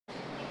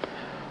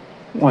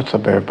What's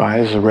up,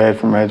 everybody? This is Red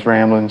from Red's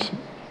Ramblings.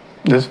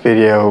 This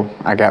video,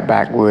 I got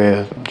back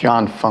with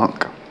John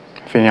Funk.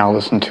 If any of y'all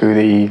listen to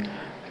the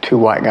Two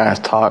White Guys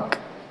Talk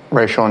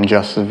racial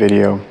injustice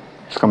video,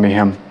 it's gonna be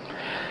him.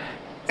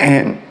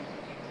 And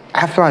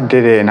after I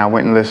did it and I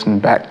went and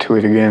listened back to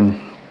it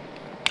again,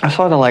 I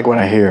started to like what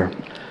I hear.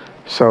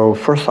 So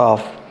first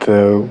off,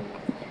 the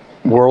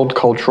world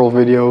cultural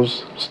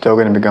videos still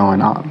gonna be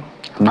going on.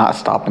 I'm not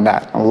stopping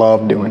that. I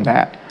love doing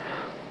that.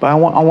 But I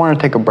want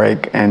to take a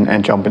break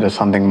and jump into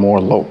something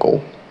more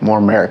local, more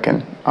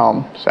American,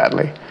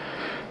 sadly.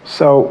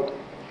 So,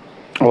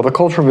 well, the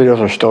cultural videos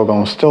are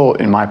still,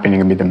 in my opinion,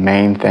 gonna be the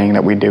main thing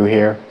that we do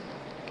here,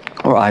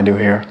 or I do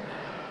here.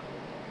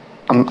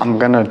 I'm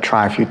gonna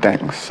try a few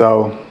things.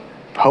 So,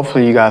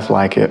 hopefully you guys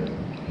like it.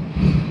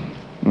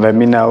 Let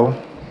me know,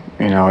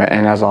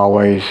 and as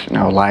always,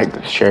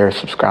 like, share,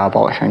 subscribe,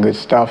 all that kind of good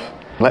stuff.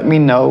 Let me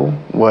know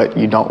what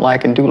you don't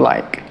like and do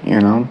like,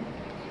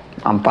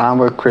 I'm fine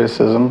with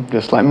criticism.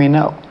 Just let me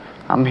know.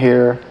 I'm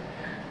here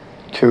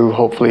to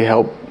hopefully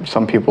help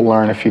some people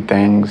learn a few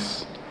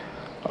things,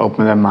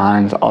 open their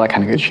minds, all that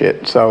kind of good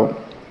shit. So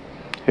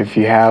if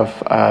you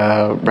have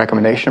a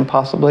recommendation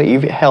possibly,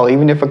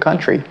 even if a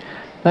country,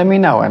 let me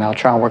know and I'll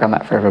try and work on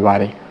that for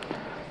everybody.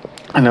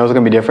 I know it's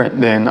going to be different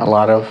than a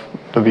lot of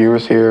the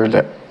viewers here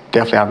that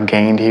definitely I've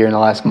gained here in the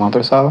last month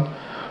or so.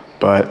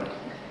 But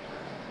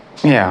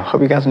yeah,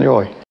 hope you guys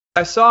enjoy.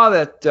 I saw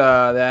that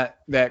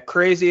that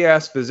crazy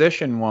ass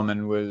physician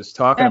woman was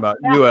talking about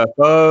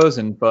UFOs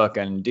and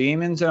fucking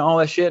demons and all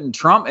that shit, and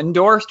Trump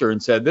endorsed her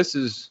and said this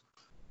is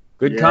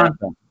good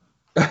content.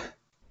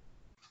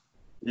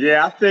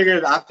 Yeah, I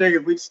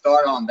figured we'd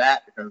start on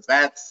that because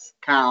that's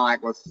kind of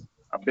like what's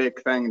a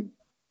big thing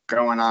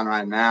going on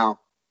right now,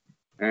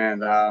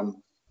 and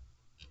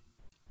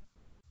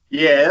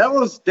yeah, that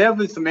was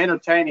definitely some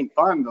entertaining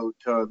fun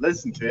to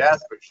listen to.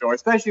 That's for sure,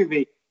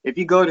 especially if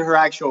you go to her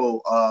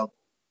actual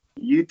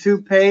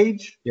YouTube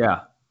page.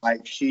 Yeah.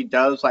 Like she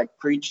does like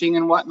preaching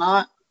and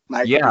whatnot.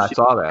 Like I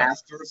saw that.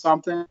 Pastor or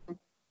something.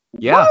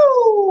 Yeah.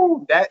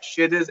 Woo! That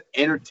shit is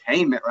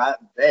entertainment right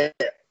there.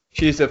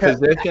 She's a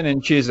physician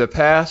and she's a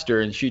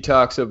pastor and she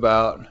talks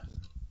about a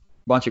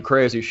bunch of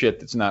crazy shit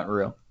that's not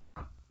real.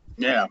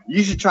 Yeah,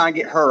 you should try and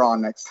get her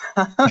on next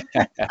time.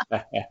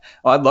 Well,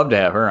 I'd love to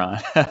have her on.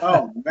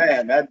 Oh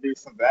man, that'd be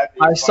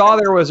I saw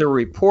there was a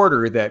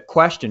reporter that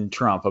questioned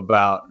Trump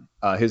about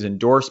his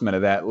endorsement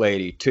of that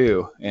lady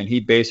too, and he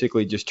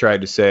basically just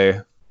tried to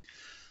say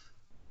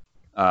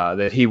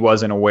that he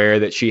wasn't aware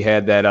that she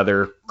had that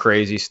other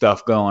crazy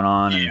stuff going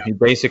on, and he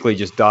basically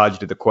just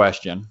dodged the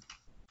question.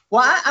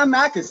 Well,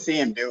 I could see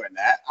him doing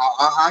that.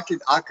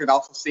 I could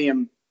also see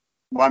him.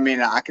 Well, I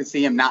mean, I could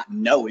see him not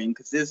knowing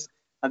because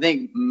I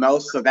think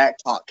most of that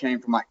talk came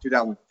from like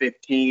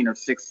 2015 or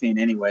 16,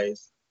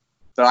 anyways.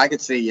 So I could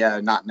see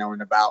not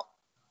knowing about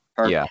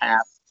her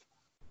past.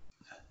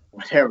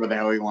 Whatever the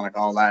hell you want to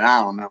call that,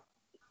 I don't know.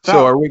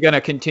 So are we going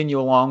to continue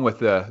along with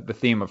the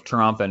theme of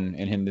Trump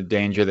and the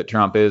danger that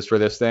Trump is for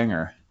this thing,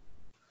 or?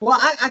 Well,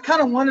 I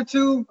kind of wanted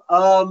to.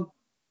 I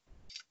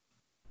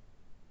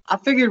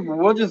figured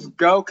we'll just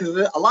go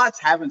because a lot's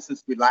happened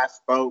since we last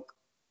spoke.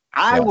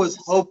 I was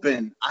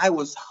hoping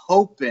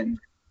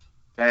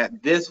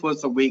that this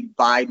was the week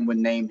Biden would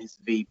name his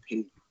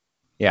VP.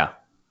 Yeah.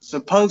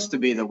 Supposed to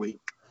be the week.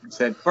 He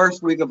said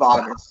first week of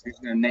August he's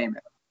going to name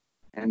it.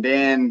 And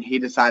then he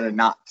decided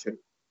not to.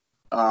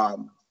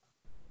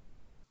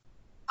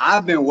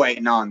 I've been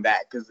waiting on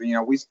that because,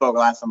 we spoke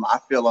last time. I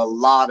feel a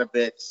lot of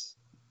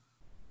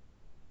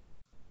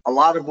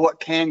what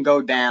can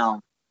go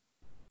down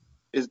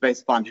is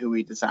based upon who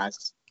he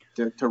decides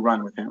to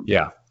run with him.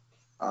 Yeah.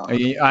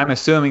 I'm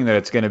assuming that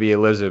it's going to be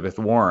Elizabeth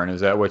Warren.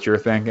 Is that what you're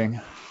thinking?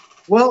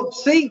 Well,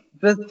 see,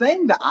 the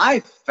thing that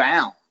I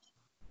found,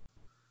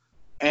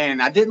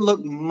 and I didn't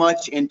look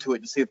much into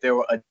it to see if there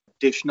were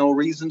additional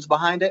reasons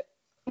behind it.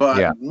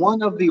 But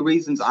one of the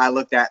reasons I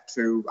looked at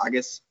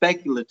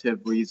speculative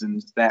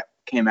reasons that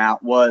came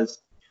out was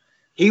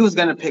he was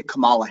going to pick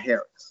Kamala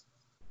Harris.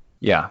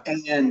 Yeah.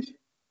 And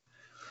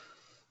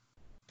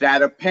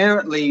that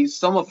apparently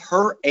some of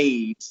her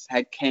aides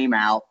had came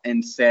out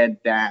and said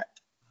that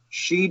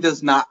she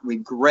does not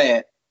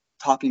regret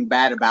talking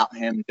bad about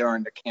him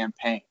during the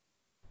campaign,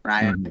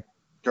 right? Mm-hmm.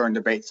 During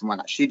debates and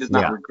whatnot. She does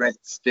not regret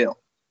it still.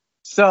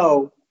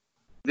 So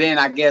then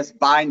I guess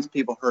Biden's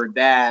people heard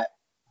that.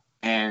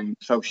 And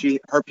so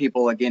her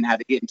people again had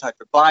to get in touch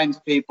with Biden's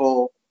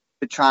people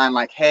to try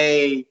and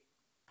hey,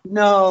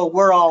 no,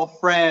 we're all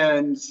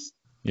friends.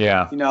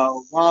 Yeah.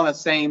 We're on the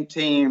same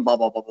team, blah,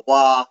 blah, blah,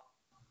 blah,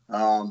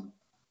 blah.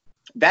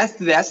 That's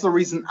the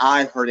reason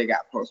I heard it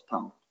got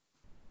postponed.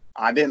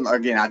 I didn't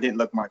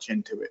look much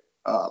into it.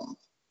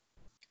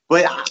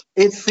 But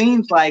it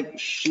seems like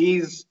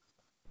she's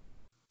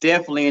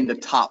definitely in the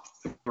top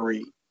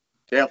three.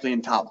 Definitely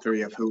in top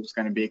three of who's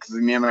going to be. Because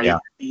remember,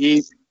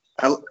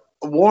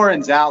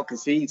 Warren's out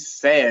because he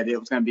said it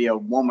was going to be a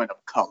woman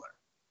of color.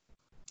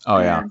 Oh,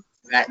 yeah.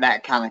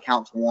 That kind of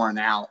counts Warren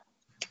out.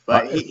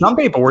 But some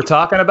people were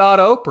talking about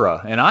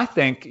Oprah, and I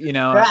think,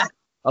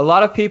 a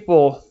lot of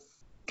people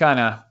kind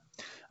of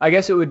I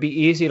guess it would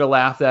be easy to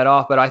laugh that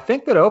off, but I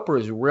think that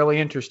Oprah is a really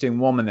interesting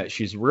woman, that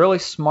she's really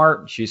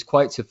smart. She's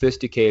quite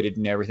sophisticated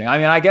and everything. I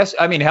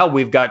mean, hell,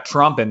 we've got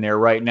Trump in there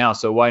right now,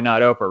 so why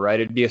not Oprah,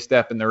 right? It'd be a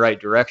step in the right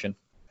direction.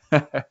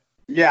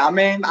 Yeah, I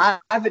mean, I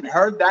haven't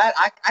heard that.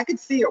 I could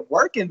see it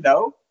working,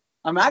 though.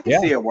 I mean, I could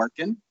see it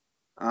working.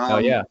 Oh,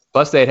 yeah.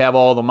 Plus, they'd have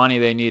all the money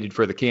they needed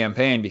for the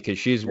campaign because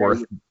she's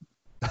worth.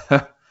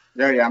 Yeah,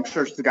 I'm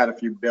sure she's got a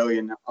few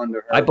billion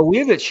under her. I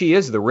believe that she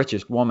is the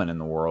richest woman in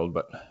the world,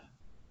 but.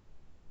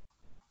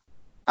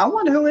 I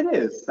wonder who it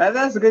is.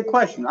 That's a good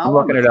question. I'm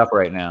looking it up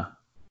right now.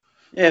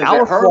 Yeah, is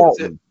Alice it her?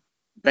 Walton.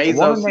 Bezos. A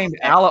woman named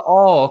Alice.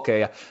 Oh,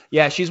 okay.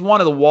 Yeah, she's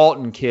one of the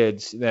Walton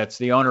kids. That's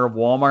the owner of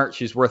Walmart.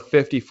 She's worth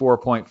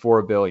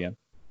 $54.4 billion.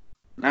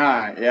 All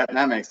right. Yeah,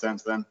 that makes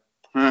sense then.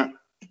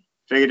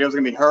 Figured it was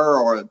gonna be her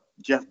or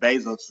Jeff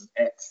Bezos'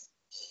 ex.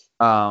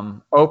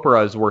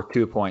 Oprah is worth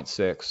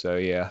 2.6. So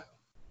yeah.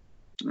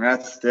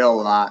 That's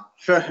still a lot.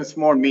 It's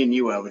more than me and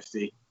you ever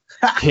see.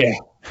 Yeah.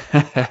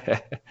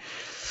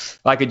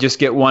 If I could just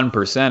get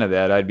 1% of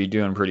that, I'd be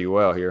doing pretty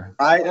well here.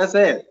 All right, that's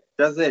it.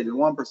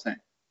 1%.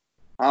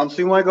 So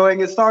you want to go ahead and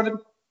get started?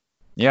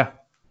 Yeah.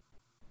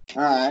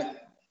 All right.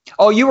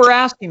 Oh, you were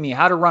asking me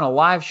how to run a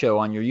live show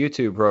on your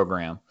YouTube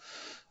program.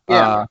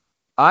 Yeah.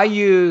 I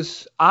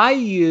use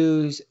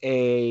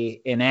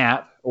an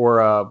app or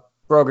a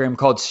program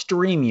called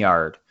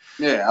StreamYard.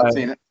 Yeah, I've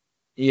seen it.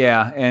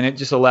 Yeah, and it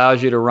just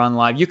allows you to run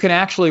live. You can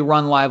actually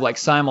run live like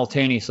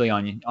simultaneously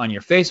on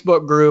your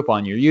Facebook group,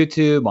 on your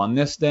YouTube, on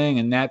this thing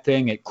and that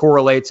thing. It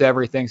correlates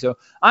everything. So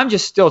I'm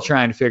just still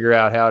trying to figure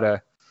out how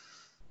to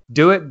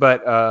do it,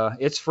 but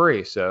it's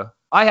free. So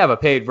I have a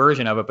paid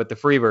version of it, but the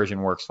free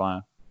version works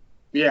fine.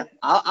 Yeah,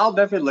 I'll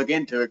definitely look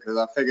into it because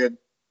I figured,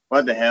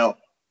 what the hell,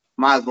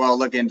 might as well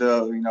look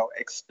into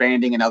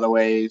expanding in other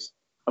ways.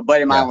 A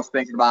buddy of mine was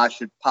thinking about I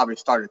should probably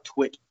start a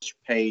Twitch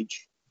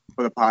page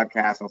for the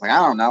podcast. I was like,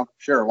 I don't know,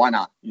 sure, why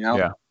not?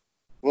 Yeah,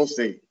 we'll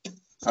see.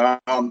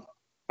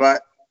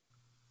 But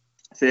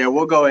so yeah,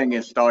 we'll go ahead and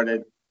get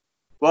started.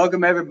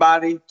 Welcome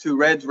everybody to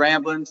Red's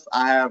Ramblings.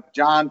 I have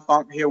John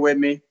Funk here with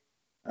me.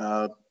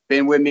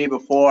 Been with me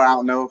before. I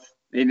don't know if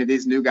any of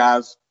these new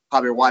guys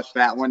probably watched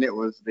that one. It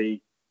was the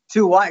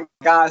two white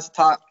guys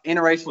talk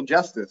interracial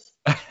justice.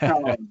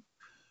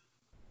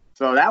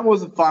 So that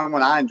was a fun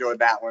one. I enjoyed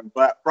that one,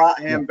 but brought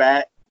him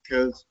back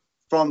because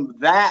from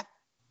that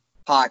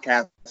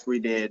podcast we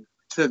did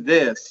to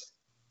this,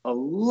 a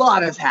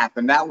lot has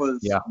happened. That was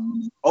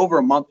over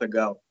a month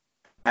ago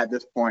at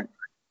this point.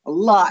 A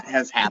lot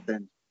has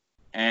happened.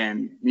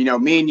 And, me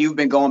and you've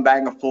been going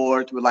back and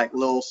forth with like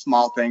little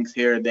small things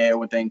here and there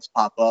when things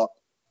pop up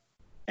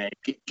and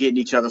getting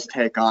each other's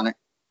take on it.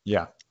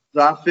 Yeah.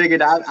 So I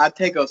figured I'd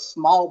take a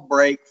small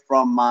break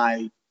from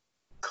my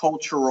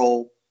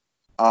cultural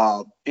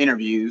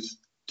interviews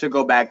to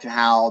go back to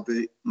how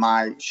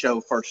my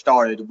show first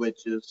started,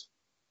 which is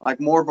like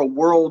more of a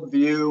world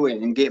view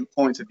and getting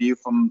points of view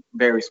from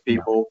various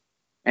people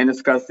and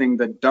discussing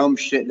the dumb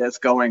shit that's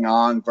going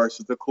on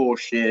versus the cool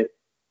shit,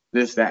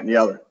 this, that, and the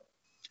other.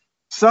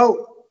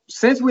 So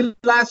since we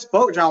last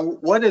spoke, John,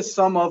 what is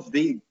some of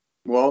the,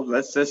 well,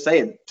 let's just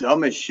say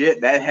dumbest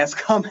shit that has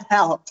come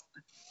out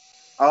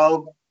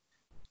of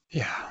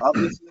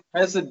this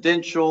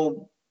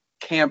presidential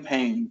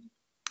campaign?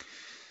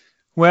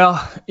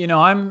 Well,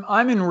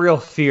 I'm in real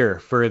fear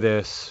for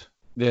this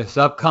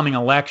upcoming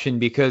election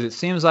because it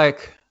seems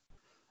like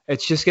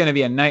it's just going to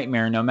be a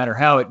nightmare no matter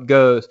how it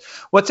goes.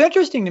 What's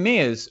interesting to me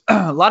is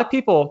a lot of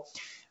people,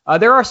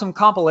 there are some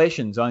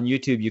compilations on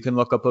YouTube you can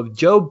look up of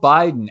Joe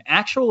Biden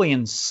actually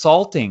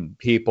insulting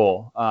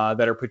people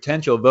that are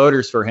potential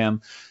voters for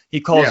him.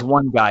 He calls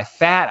one guy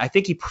fat. I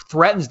think he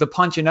threatens to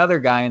punch another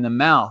guy in the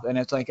mouth. And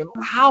it's like,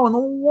 how in the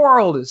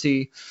world is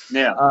he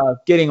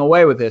getting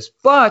away with this?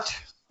 But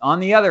on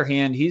the other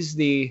hand,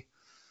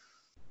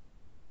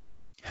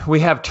 we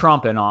have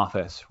Trump in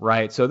office,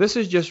 right? So this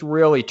is just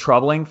really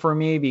troubling for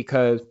me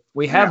because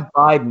we have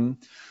Biden,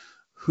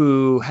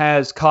 who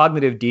has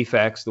cognitive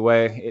defects, the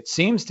way it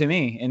seems to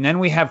me, and then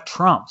we have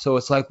Trump. So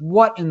it's like,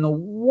 what in the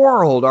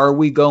world are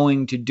we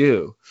going to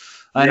do?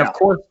 And of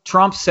course,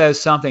 Trump says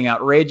something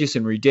outrageous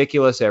and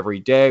ridiculous every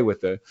day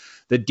with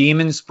the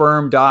demon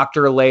sperm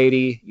doctor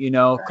lady,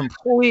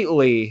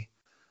 completely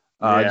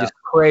just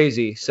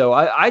crazy. So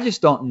I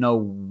just don't know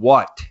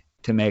what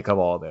to make of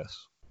all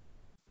this.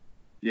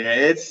 Yeah,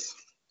 it's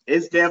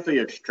definitely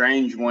a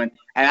strange one.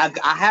 And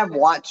I have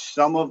watched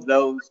some of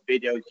those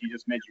videos you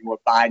just mentioned where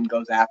Biden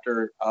goes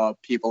after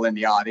people in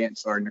the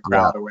audience or in the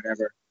crowd or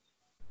whatever.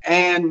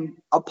 And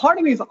a part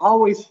of me has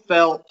always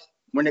felt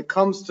when it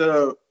comes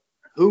to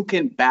who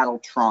can battle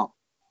Trump,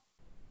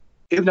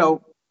 even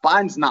though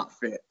Biden's not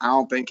fit, I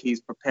don't think he's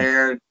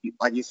prepared.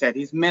 Like you said,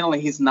 he's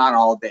not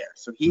all there.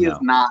 So he is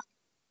not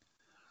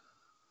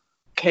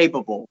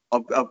capable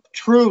of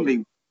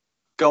truly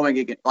going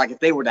against, like if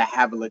they were to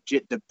have a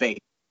legit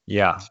debate,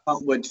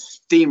 Trump would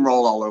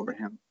steamroll all over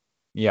him.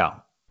 Yeah.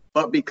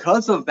 But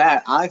because of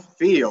that, I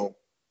feel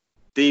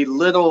the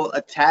little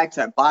attacks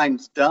that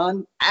Biden's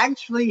done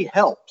actually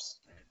helps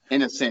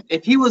in a sense.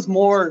 If he was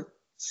more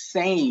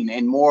sane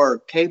and more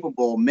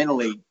capable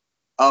mentally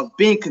of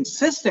being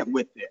consistent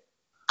with it,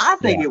 I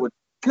think it was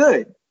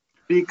good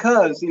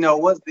because,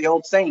 what's the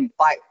old saying,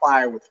 fight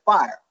fire with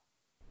fire.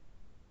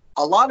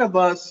 A lot of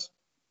us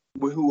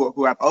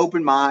who have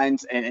open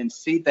minds and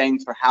see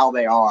things for how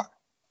they are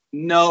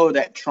know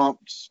that Trump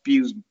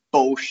spews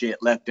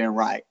bullshit left and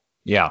right.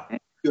 Yeah. And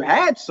you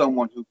had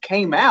someone who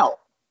came out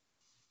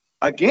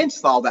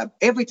against all that.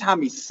 Every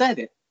time he said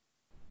it,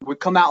 would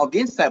come out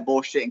against that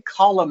bullshit and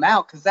call him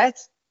out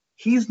because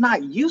he's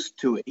not used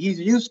to it. He's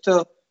used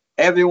to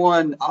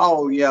everyone,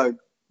 oh yeah,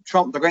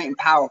 Trump the great and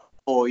powerful.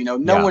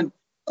 No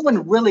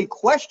one really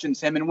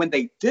questions him, and when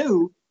they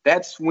do,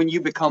 that's when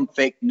you become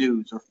fake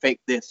news or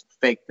fake this,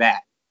 fake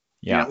that.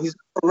 Yeah. He's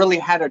really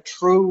had a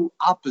true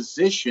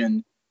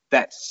opposition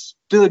that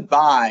stood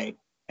by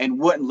and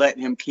wouldn't let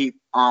him keep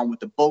on with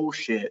the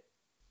bullshit.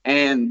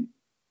 And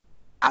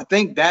I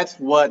think that's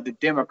what the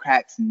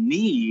Democrats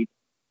need,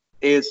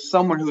 is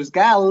someone who's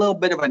got a little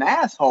bit of an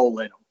asshole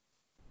in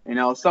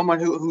him. Someone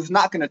who's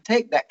not going to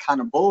take that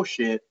kind of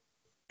bullshit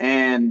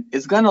and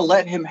is going to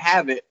let him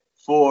have it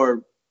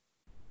for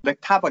the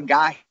type of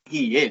guy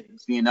he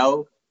is,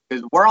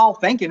 because we're all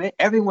thinking it.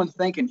 Everyone's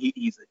thinking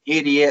he's an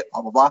idiot,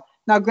 blah, blah, blah.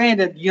 Now,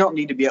 granted, you don't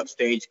need to be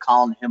upstage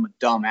calling him a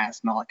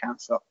dumbass and all that kind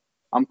of stuff.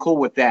 I'm cool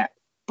with that.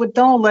 But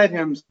don't let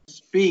him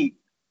speak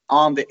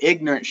on the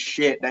ignorant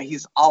shit that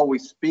he's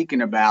always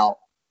speaking about.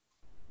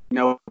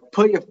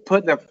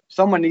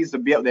 Someone needs to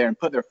be up there and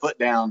put their foot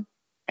down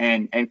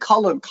and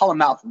call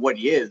him out for what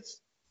he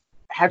is.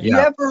 Have you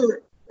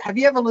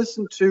ever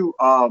listened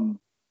to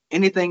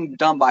anything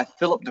done by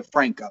Philip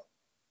DeFranco?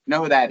 You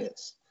know who that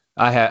is?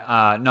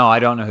 No, I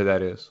don't know who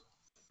that is.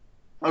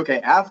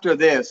 Okay, after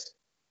this,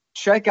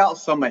 check out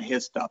some of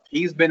his stuff.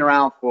 He's been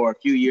around for a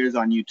few years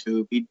on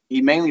YouTube.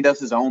 He mainly does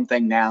his own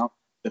thing now,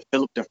 the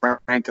Philip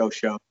DeFranco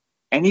Show.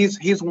 And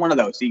he's one of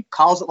those. He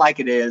calls it like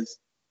it is.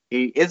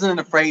 He isn't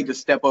afraid to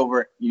step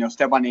on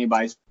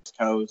anybody's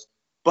toes.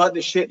 But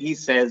the shit he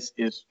says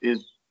is,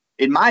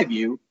 in my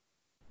view,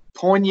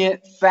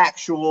 poignant,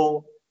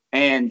 factual,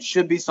 and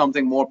should be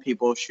something more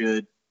people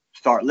should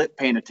start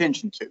paying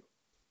attention to.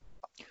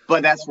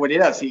 But that's what he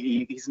does.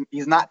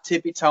 He's not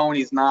tippy-toeing.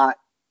 He's not,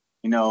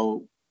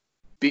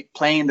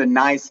 playing the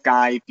nice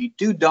guy. If you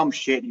do dumb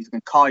shit, he's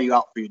gonna call you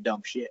out for your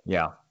dumb shit.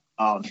 Yeah.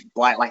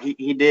 Like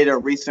he did a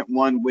recent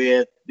one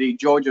with the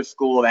Georgia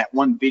school. That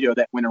one video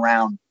that went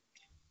around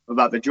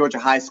about the Georgia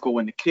high school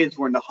when the kids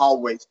were in the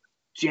hallways,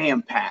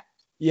 jam-packed.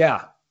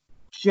 Yeah.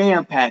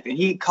 Jam-packed, and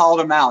he called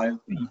him out.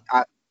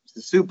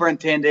 The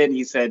superintendent, and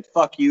he said,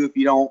 "Fuck you if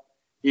you don't,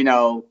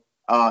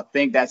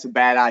 think that's a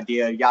bad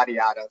idea." Yada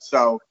yada.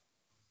 So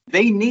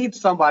they need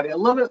somebody a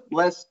little bit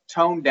less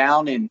toned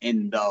down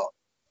in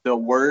the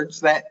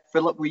words that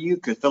Philip will use,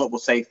 because Philip will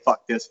say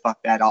 "fuck this,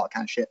 fuck that," all that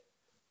kind of shit.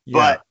 Yeah.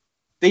 But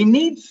they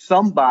need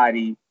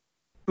somebody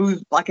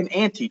who's like an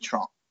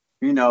anti-Trump,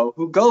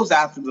 who goes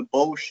after the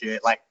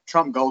bullshit, like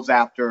Trump goes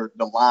after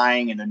the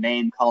lying and the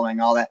name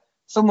calling, all that.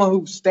 Someone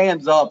who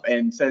stands up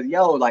and says,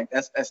 "Yo, like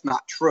that's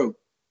not true."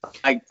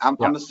 Like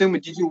I'm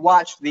assuming, did you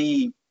watch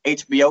the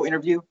HBO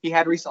interview he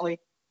had recently?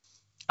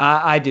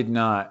 I did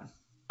not.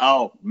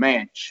 Oh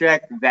man,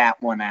 check that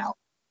one out.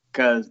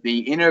 Because the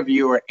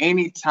interviewer,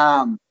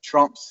 anytime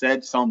Trump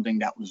said something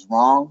that was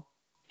wrong,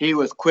 he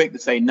was quick to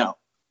say no.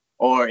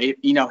 Or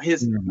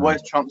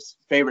what's Trump's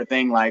favorite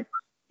thing? Like,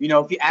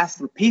 if you ask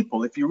the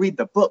people, if you read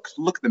the books,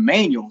 look at the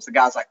manuals. The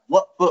guy's like,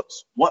 what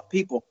books? What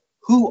people?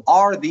 Who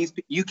are these?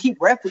 You keep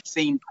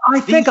referencing. I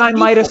think I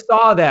might have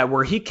saw that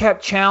where he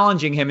kept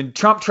challenging him, and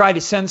Trump tried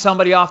to send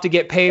somebody off to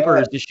get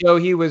papers to show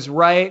he was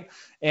right,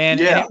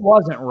 and it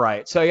wasn't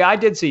right. So yeah, I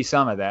did see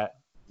some of that.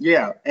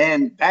 Yeah,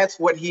 and that's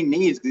what he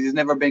needs, because he's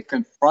never been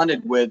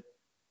confronted with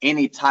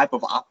any type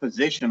of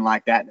opposition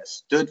like that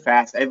stood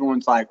fast.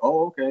 Everyone's like,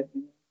 "Oh, okay,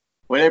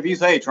 whatever you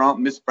say, Trump,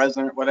 Mr.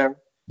 President, whatever."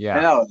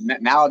 Yeah.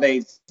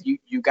 Nowadays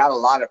you got a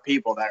lot of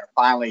people that are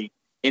finally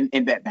in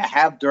that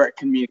have direct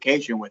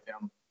communication with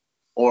him,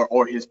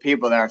 or his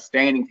people that are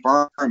standing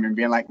firm and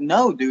being like,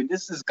 "No, dude,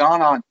 this has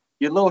gone on.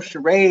 Your little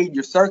charade,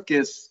 your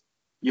circus,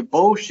 your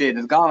bullshit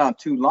has gone on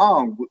too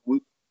long.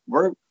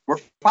 We're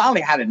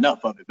finally had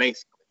enough of it,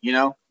 basically."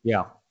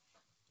 Yeah.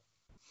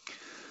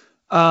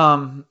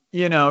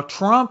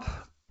 Trump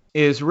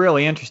is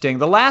really interesting.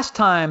 The last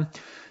time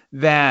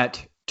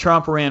that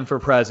Trump ran for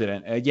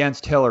president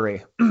against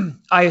Hillary,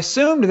 I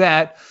assumed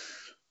that,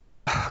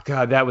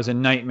 God, that was a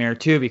nightmare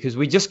too, because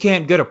we just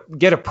can't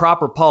get a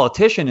proper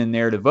politician in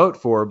there to vote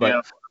for.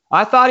 But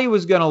I thought he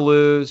was going to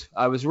lose.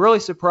 I was really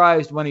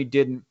surprised when he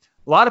didn't.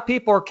 A lot of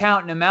people are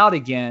counting him out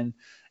again.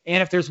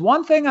 And if there's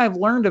one thing I've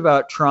learned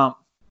about Trump,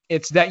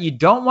 it's that you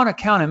don't want to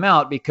count him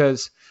out,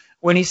 because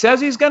when he says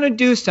he's going to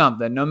do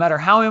something, no matter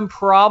how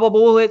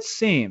improbable it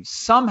seems,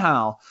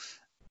 somehow,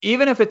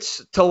 even if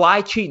it's to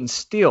lie, cheat, and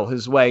steal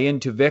his way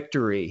into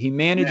victory, he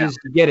manages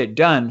to get it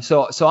done.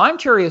 So I'm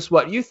curious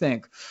what you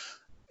think.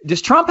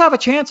 Does Trump have a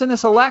chance in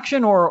this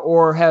election,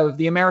 or have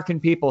the American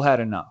people had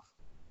enough?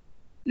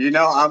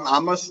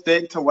 I'm going to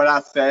stick to what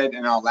I said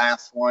in our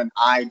last one.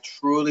 I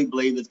truly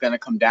believe it's going to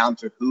come down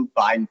to who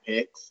Biden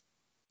picks.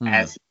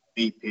 as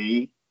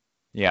VP.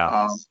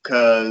 Yeah.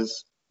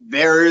 Because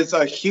there is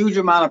a huge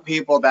amount of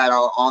people that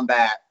are on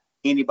that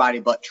anybody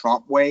but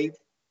Trump wave.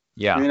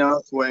 Yeah. You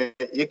know, where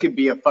it could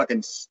be a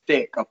fucking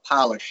stick, a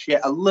pile of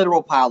shit, a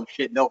literal pile of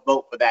shit. They'll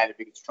vote for that if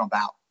it gets Trump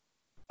out.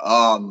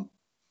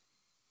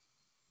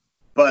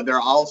 But there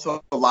are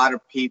also a lot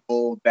of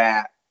people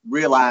that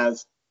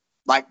realize,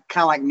 like,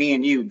 kind of like me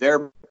and you,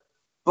 they're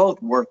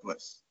both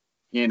worthless,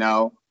 you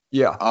know?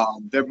 Yeah.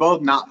 They're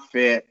both not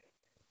fit.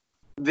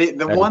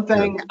 The one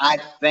thing I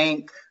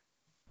think,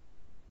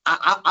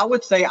 I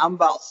would say I'm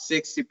about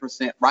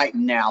 60% right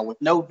now with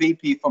no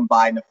VP from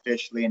Biden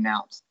officially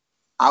announced.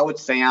 I would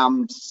say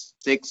I'm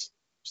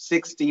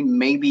 60,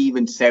 maybe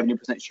even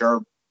 70%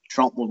 sure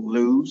Trump will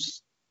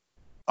lose.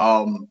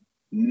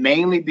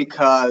 Mainly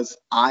because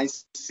I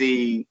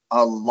see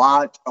a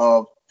lot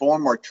of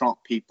former Trump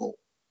people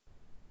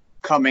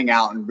coming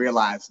out and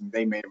realizing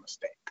they made a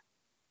mistake.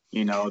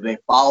 You know, they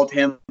followed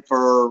him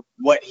for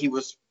what he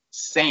was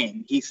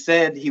saying. He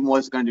said he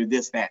was going to do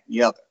this, that, and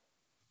the other.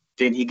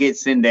 Then he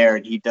gets in there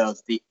and he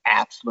does the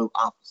absolute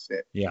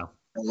opposite. Yeah.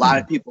 A lot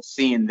of people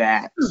seeing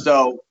that.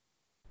 So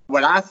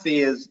what I see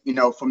is, you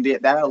know, from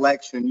that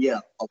election, yeah,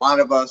 a lot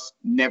of us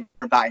never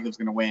thought he was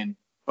going to win,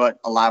 but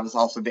a lot of us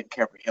also didn't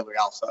care for Hillary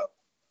also.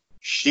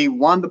 She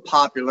won the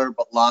popular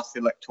but lost the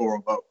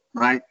electoral vote,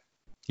 right?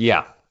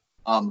 Yeah.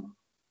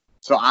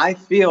 So I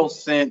feel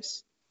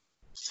since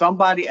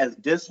somebody as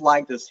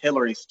disliked as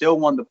Hillary still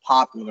won the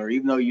popular,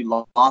 even though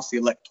you lost the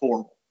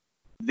electoral,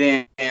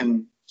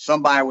 then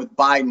somebody with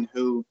Biden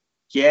who,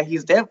 yeah,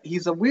 he's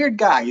a weird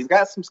guy. He's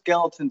got some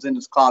skeletons in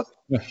his closet,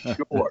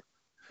 sure.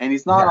 And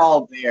he's not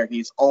all there.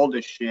 He's old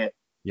as shit.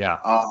 Yeah.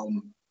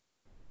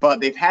 But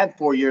they've had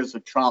 4 years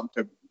of Trump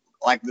to,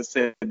 like I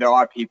said, there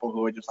are people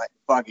who are just like,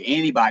 fuck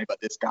anybody but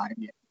this guy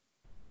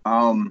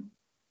again.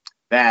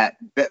 That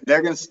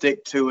they're going to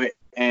stick to it.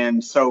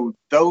 And so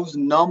those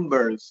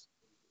numbers,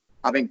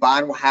 I think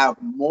Biden will have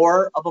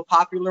more of a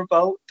popular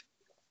vote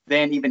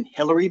than even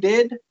Hillary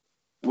did,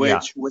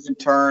 which would in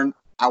turn,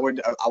 I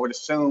would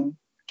assume,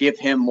 give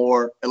him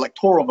more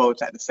electoral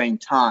votes at the same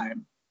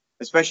time,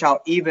 especially how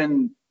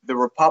even the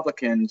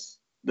Republicans,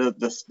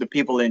 the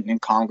people in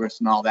Congress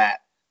and all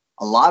that,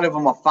 a lot of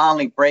them are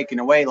finally breaking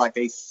away, like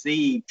they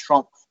see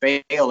Trump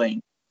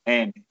failing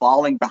and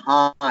falling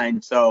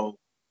behind. So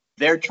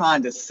they're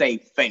trying to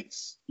save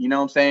face. You know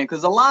what I'm saying?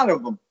 Because a lot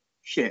of them,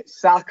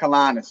 South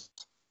Carolina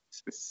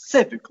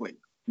specifically,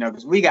 you know,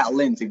 because we got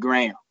Lindsey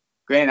Graham.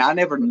 Granted, I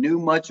never knew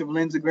much of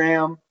Lindsey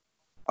Graham,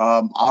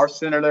 our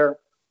senator,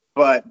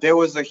 but there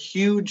was a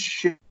huge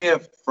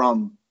shift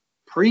from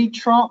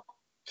pre-Trump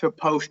to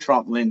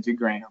post-Trump Lindsey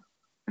Graham.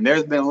 And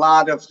there's been a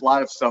lot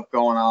of stuff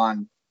going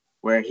on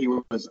where he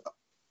was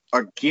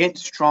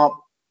against Trump,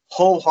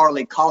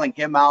 wholeheartedly calling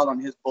him out on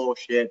his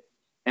bullshit.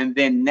 And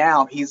then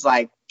now he's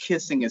like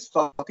kissing his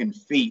fucking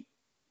feet,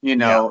 you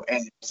know,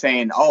 and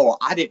saying, oh,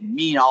 I didn't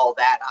mean all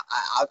that.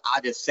 I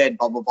just said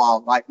blah, blah, blah.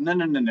 Like,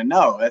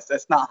 no.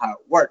 That's not how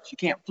it works. You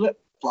can't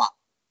flip-flop.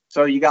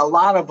 So you got a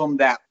lot of them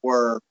that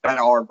are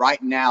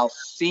right now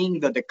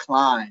seeing the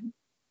decline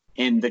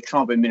in the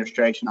Trump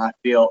administration, I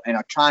feel, and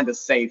are trying to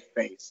save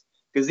face.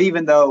 Because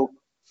even though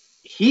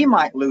he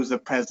might lose the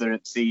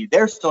presidency,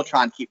 they're still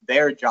trying to keep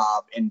their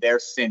job in their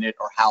Senate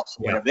or House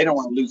or whatever. They don't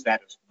want to lose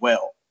that as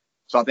well.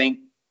 So I think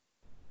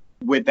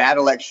with that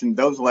election,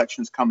 those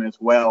elections coming as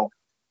well,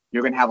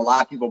 you're going to have a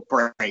lot of people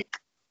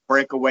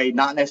break away,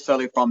 not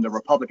necessarily from the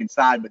Republican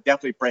side, but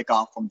definitely break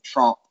off from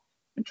Trump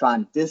and try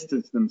and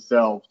distance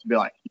themselves to be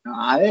like, you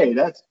know, hey,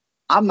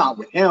 I'm not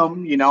with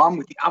him, you know, I'm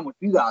with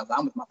you guys,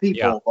 I'm with my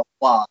people, blah,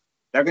 blah.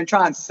 They're going to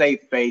try and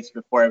save face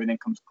before everything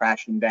comes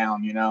crashing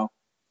down, you know.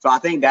 So I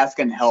think that's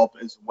going to help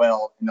as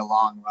well in the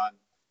long run.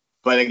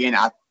 But again,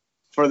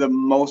 for the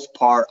most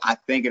part, I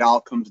think it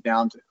all comes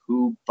down to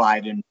who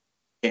Biden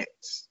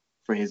picks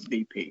for his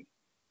VP.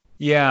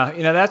 Yeah,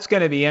 you know, that's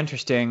going to be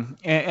interesting.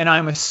 And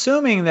I'm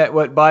assuming that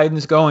what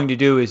Biden's going to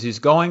do is he's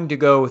going to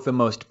go with the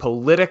most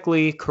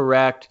politically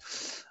correct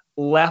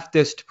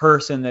leftist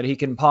person that he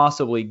can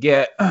possibly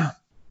get.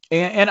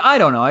 And I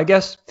don't know, I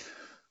guess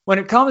when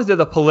it comes to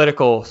the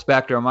political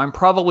spectrum, I'm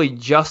probably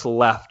just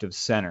left of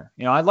center.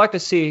 You know, I'd like to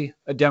see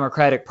a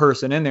Democratic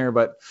person in there,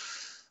 but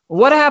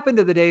what happened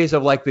to the days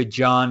of like the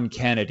John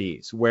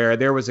Kennedys, where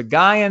there was a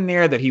guy in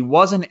there that he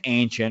wasn't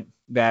ancient,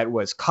 that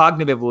was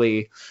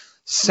cognitively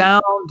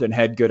sound and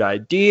had good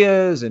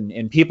ideas,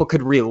 and people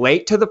could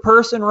relate to the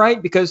person,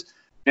 right? Because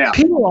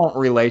people don't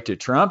relate to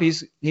Trump.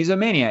 He's a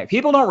maniac.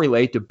 People don't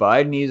relate to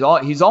Biden.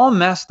 He's all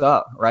messed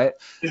up, right?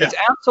 Yeah. It's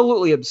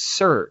absolutely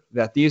absurd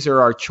that these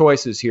are our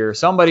choices here.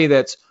 Somebody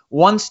that's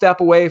one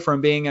step away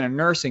from being in a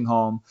nursing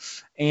home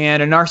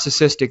and a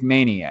narcissistic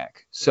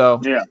maniac.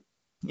 So,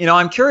 you know,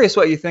 I'm curious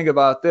what you think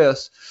about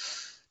this.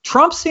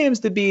 Trump seems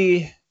to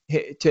be,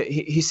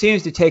 he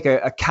seems to take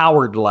a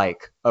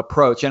coward-like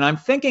approach. And I'm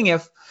thinking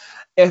if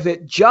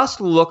it just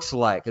looks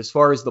like, as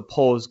far as the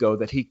polls go,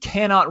 that he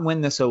cannot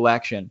win this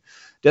election,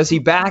 does he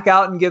back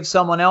out and give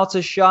someone else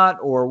a shot,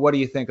 or what do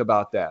you think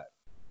about that?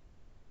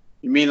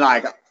 You mean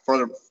like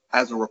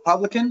as a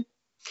Republican?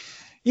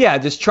 Yeah,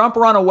 does Trump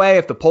run away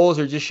if the polls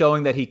are just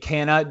showing that he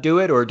cannot do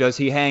it, or does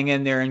he hang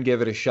in there and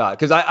give it a shot?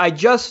 Because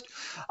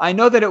I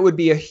know that it would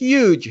be a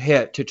huge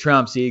hit to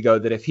Trump's ego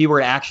that if he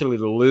were actually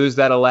to lose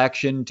that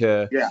election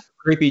to Yeah.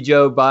 creepy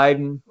Joe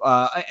Biden,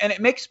 and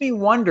it makes me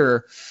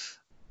wonder,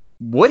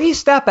 would he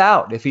step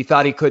out if he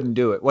thought he couldn't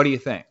do it? What do you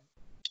think?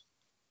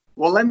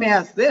 Well, let me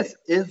ask this: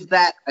 is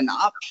that an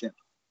option?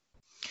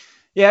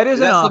 Yeah, it is Is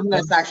an that option. something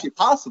that's actually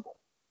possible?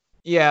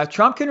 Yeah,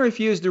 Trump can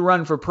refuse to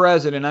run for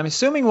president. I'm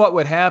assuming what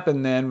would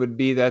happen then would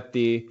be that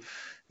the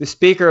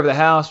Speaker of the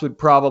House would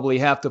probably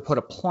have to put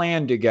a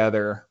plan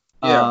together.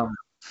 Yeah.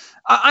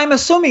 I'm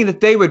assuming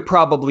that they would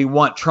probably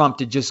want Trump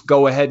to just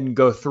go ahead and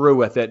go through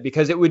with it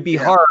because it would be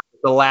hard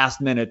at the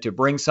last minute to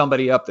bring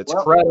somebody up that's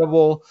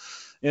credible.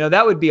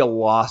 That would be a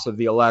loss of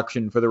the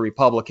election for the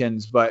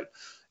Republicans. But,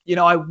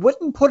 I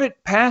wouldn't put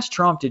it past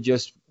Trump to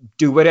just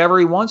do whatever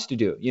he wants to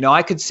do.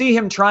 I could see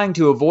him trying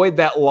to avoid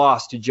that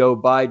loss to Joe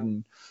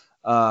Biden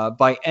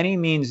by any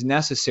means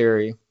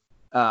necessary.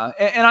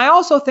 And I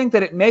also think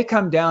that it may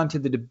come down to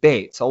the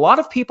debates. A lot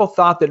of people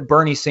thought that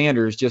Bernie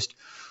Sanders just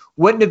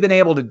wouldn't have been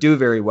able to do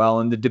very well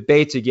in the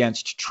debates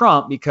against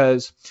Trump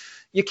because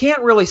you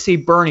can't really see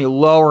Bernie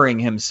lowering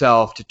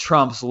himself to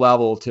Trump's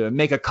level to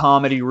make a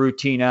comedy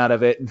routine out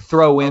of it and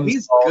throw in.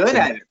 He's good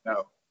at it,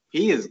 though.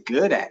 He is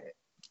good at it.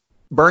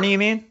 Bernie, you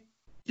mean?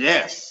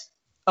 Yes.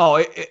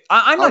 Oh,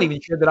 I'm not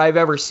even sure that I've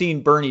ever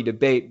seen Bernie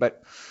debate,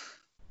 but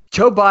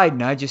Joe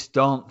Biden,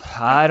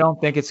 I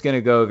don't think it's going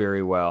to go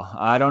very well.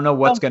 I don't know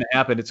what's going to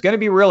happen. It's going to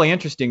be really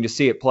interesting to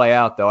see it play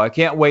out, though. I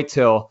can't wait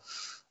till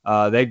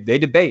they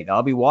debate.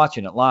 I'll be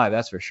watching it live,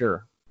 that's for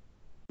sure.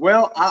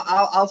 Well,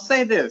 I'll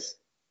say this.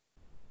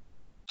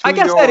 I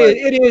guess that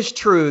it is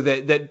true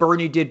that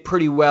Bernie did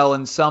pretty well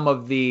in some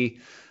of the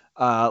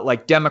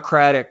like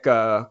Democratic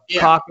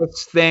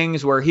caucus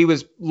things where he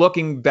was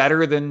looking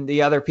better than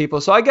the other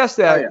people. So I guess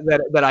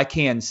that I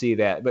can see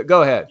that. But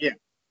go ahead. Yeah.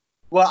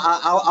 Well,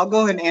 I'll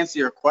go ahead and answer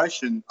your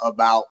question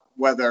about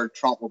whether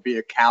Trump will be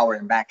a coward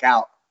and back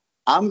out.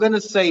 I'm going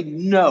to say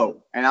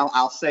no, and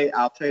I'll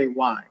tell you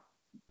why.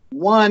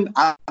 One,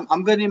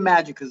 I'm going to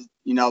imagine because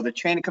the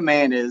chain of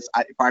command is,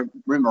 if I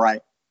remember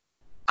right,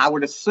 I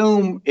would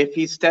assume if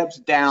he steps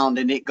down,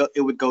 then it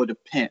would go to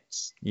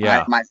Pence. Yeah,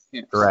 right? Mike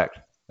Pence. Correct.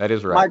 That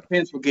is right. Mike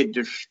Pence will get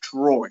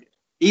destroyed,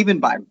 even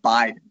by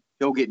Biden.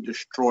 He'll get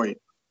destroyed.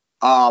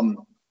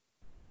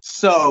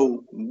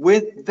 So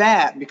with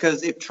that,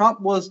 because if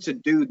Trump was to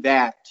do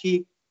that,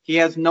 he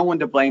has no one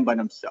to blame but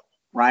himself,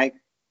 right?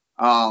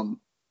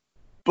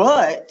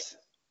 But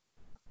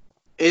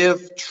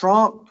if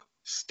Trump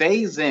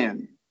stays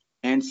in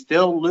and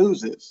still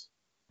loses,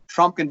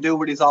 Trump can do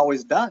what he's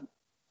always done.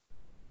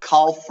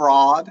 Call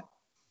fraud,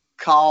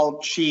 call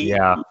cheat,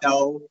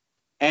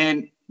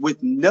 and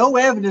with no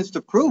evidence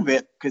to prove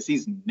it, because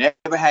he's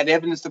never had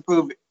evidence to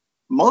prove it,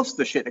 most of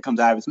the shit that comes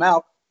out of his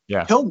mouth,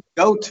 he'll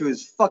go to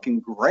his fucking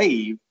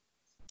grave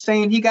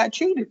saying he got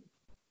cheated.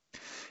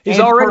 He's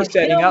already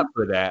setting up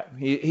for that.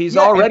 He's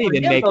already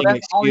been making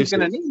excuses. All he's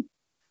gonna need.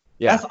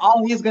 Yeah. That's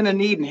all he's going to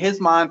need in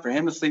his mind for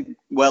him to sleep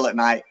well at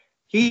night.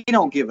 He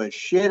don't give a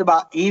shit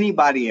about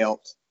anybody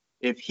else.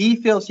 If he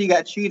feels he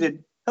got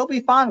cheated, he'll be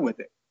fine with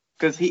it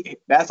because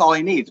that's all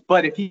he needs.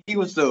 But if he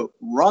was to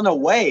run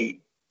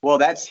away, well,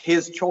 that's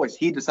his choice.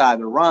 He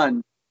decided to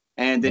run,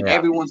 and then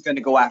everyone's going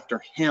to go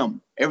after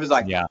him. Everyone's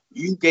like,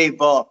 you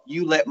gave up.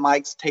 You let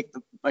Mike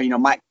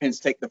Pence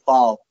take the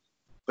fall.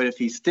 But if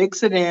he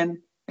sticks it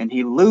in and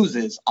he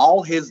loses,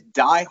 all his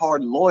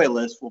diehard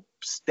loyalists will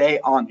stay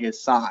on his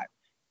side.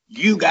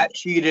 You got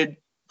cheated,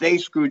 they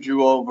screwed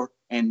you over,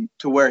 and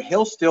to where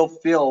he'll still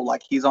feel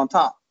like he's on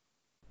top.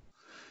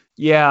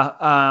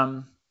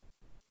 Yeah.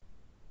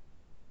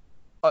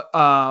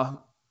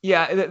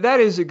 That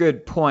is a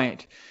good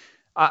point.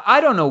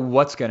 I don't know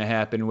what's going to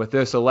happen with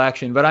this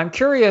election, but I'm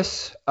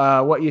curious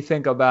what you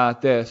think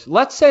about this.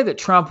 Let's say that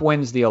Trump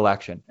wins the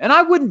election, and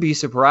I wouldn't be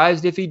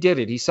surprised if he did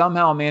it. He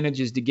somehow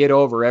manages to get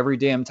over every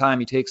damn time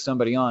he takes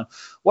somebody on.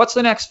 What's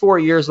the next 4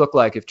 years look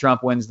like if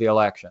Trump wins the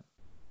election?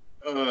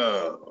 As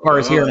far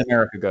as here in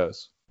America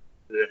goes.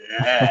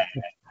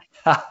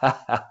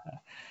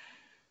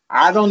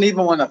 I don't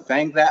even want to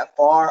think that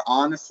far,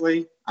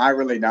 honestly. I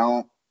really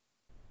don't.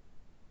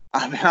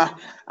 I mean,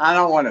 I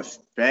don't want to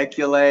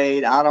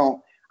speculate.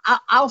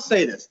 I'll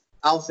say this.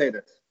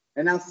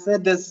 And I've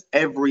said this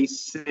every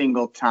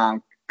single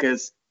time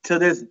because to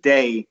this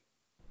day,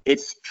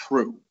 it's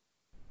true.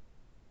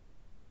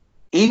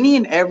 Any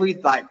and every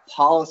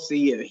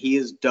policy that he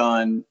has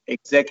done,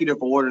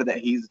 executive order that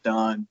he's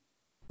done,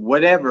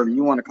 whatever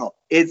you want to call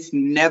it, it's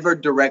never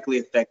directly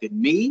affected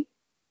me.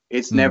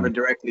 It's never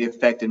directly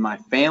affected my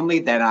family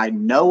that I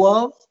know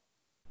of.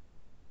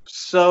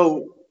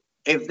 So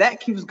if that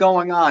keeps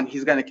going on,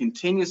 he's going to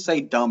continue to say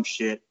dumb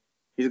shit.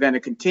 He's going to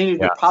continue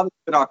to probably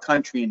put our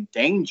country in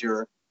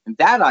danger. And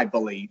that I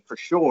believe for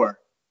sure.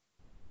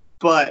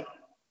 But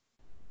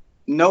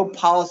no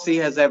policy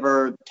has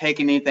ever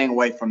taken anything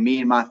away from me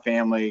and my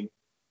family.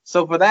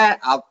 So for that,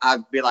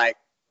 I'd be like,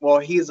 well,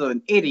 he's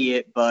an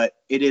idiot, but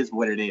it is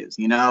what it is,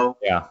 you know?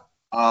 Yeah.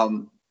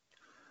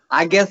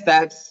 I guess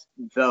that's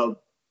the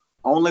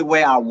only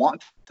way I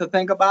want to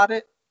think about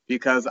it,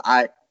 because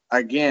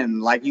again,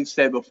 like you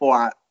said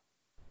before,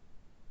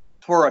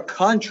 for a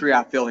country,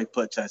 I feel he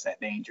puts us at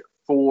danger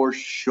for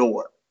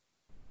sure.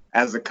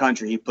 As a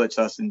country, he puts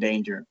us in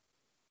danger.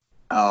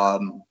 But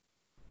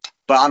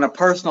on a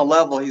personal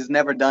level, he's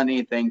never done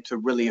anything to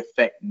really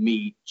affect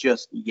me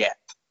just yet.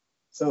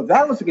 So if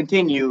that was to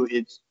continue,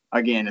 we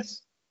have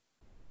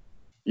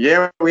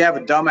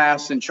a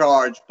dumbass in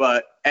charge,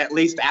 but at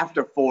least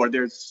after 4,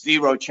 there's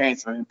zero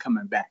chance of him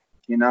coming back,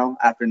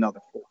 after another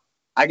 4.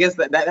 I guess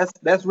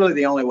that's really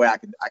the only way I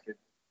could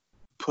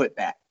put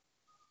that.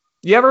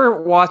 You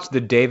ever watch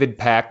the David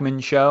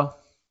Pakman show?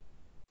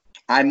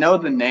 I know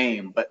the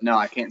name, but no,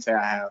 I can't say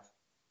I have.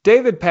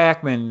 David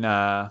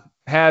Pakman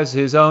has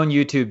his own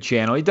YouTube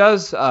channel. He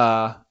does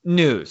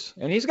news,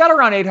 and he's got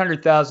around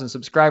 800,000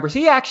 subscribers.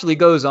 He actually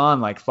goes on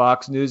like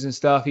Fox News and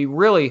stuff. He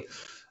really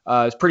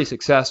is pretty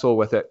successful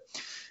with it.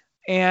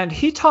 And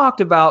he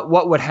talked about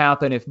what would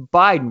happen if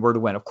Biden were to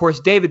win. Of course,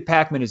 David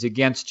Pakman is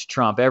against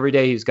Trump. Every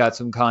day he's got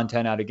some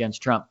content out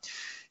against Trump.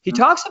 He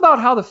talks about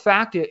how the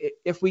fact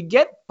if we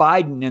get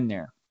Biden in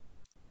there,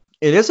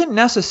 it isn't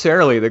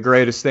necessarily the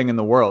greatest thing in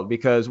the world,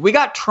 because we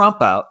got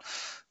Trump out,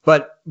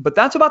 but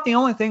that's about the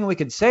only thing we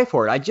could say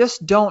for it. I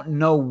just don't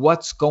know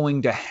what's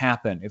going to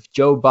happen if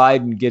Joe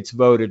Biden gets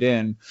voted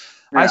in.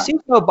 Yeah. I see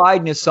Joe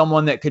Biden as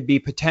someone that could be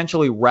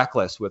potentially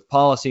reckless with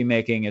policy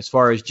making, as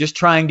far as just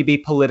trying to be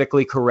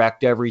politically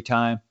correct every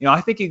time.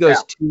 I think he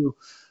goes too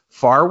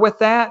far with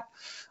that.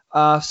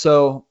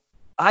 So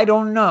I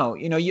don't know.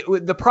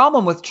 The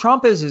problem with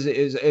Trump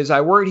is I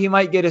worried he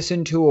might get us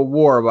into a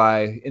war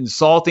by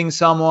insulting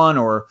someone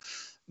or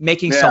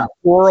making some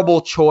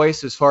horrible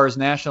choice as far as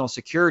national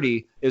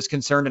security is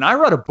concerned. And I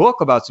read a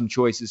book about some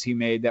choices he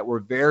made that were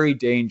very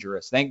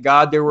dangerous. Thank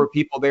God there were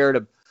people there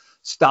to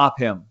stop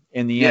him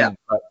in the end.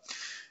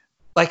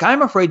 But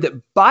I'm afraid that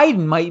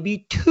Biden might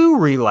be too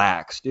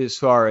relaxed as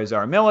far as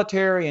our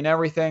military and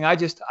everything. I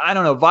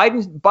don't know.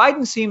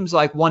 Biden seems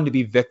like one to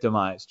be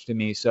victimized to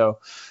me. So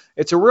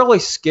it's a really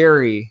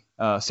scary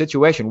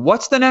situation.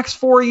 What's the next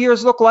 4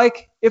 years look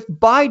like if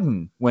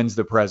Biden wins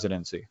the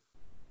presidency?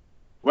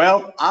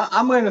 Well,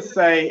 I'm going to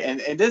say, and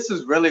this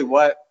is really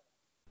what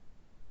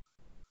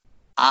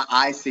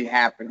I see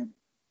happening.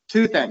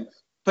 2 things,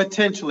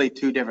 potentially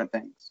 2 different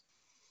things.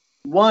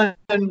 One,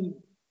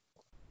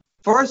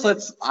 first,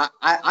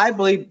 I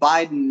believe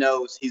Biden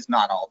knows he's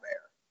not all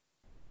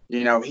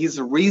there.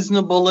 He's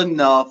reasonable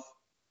enough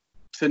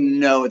to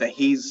know that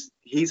he's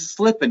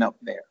slipping up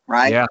there,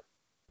 right? Yeah.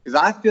 Because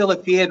I feel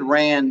if he had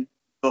ran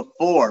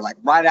before, like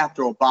right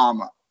after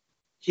Obama,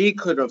 he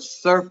could have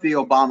surfed the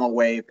Obama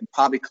wave and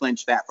probably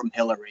clinched that from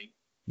Hillary.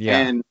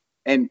 Yeah.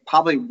 And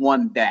probably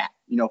won that,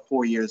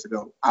 4 years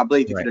ago. I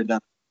believe he could have done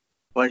it.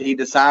 But he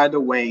decided to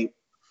wait,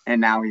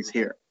 and now he's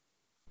here.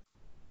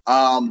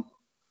 But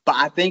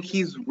I think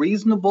he's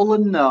reasonable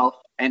enough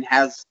and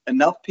has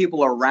enough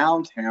people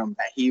around him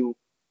that he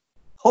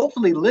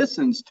hopefully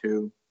listens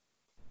to,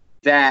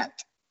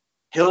 that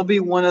he'll be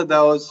one of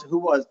those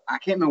I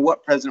can't remember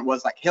what president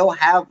was, like he'll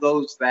have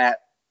those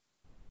that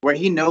where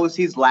he knows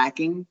he's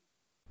lacking,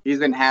 he's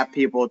going to have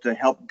people to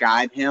help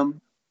guide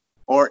him.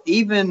 Or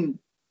even,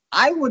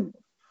 I would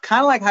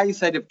kind of like how you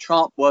said, if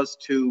Trump was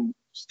to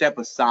step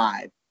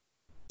aside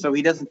so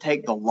he doesn't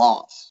take the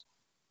loss.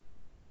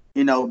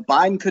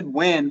 Biden could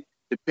win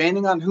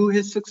depending on who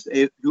his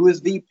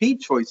VP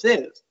choice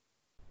is.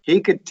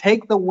 He could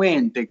take the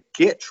win to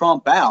get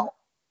Trump out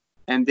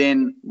and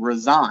then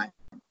resign,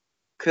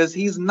 because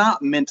he's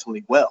not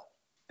mentally well.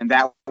 And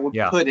that would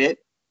put it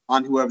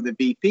on whoever the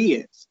VP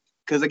is.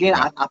 Because, again,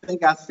 I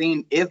think I've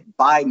seen if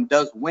Biden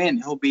does win,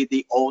 he'll be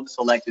the oldest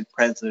elected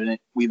president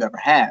we've ever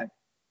had.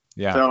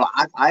 Yeah. So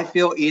I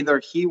feel either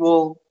he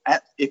will,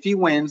 if he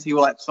wins, he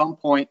will at some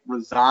point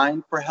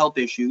resign for health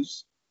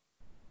issues,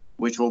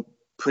 which will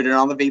put it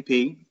on the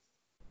VP.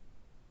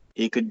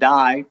 He could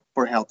die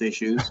for health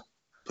issues,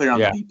 put it on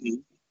the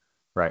VP.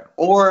 Right.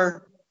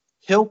 Or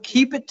he'll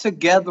keep it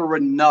together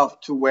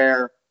enough to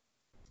where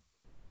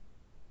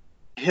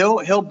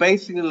he'll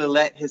basically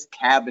let his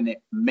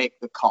cabinet make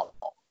the call.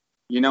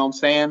 You know what I'm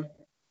saying?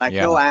 Like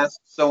he'll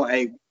ask, so,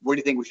 hey, what do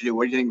you think we should do?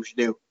 What do you think we should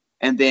do?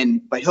 And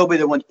then, but he'll be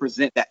the one to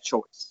present that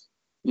choice.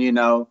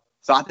 So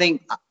I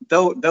think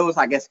those,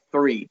 I guess,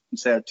 3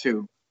 instead of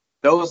 2.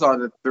 Those are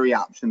the 3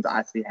 options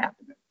I see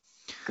happening.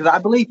 Because I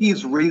believe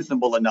he's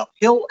reasonable enough.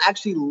 He'll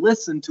actually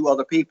listen to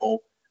other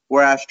people,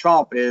 whereas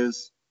Trump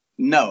is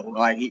no.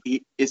 Like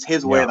it's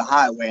his way or the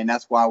highway, and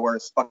that's why we're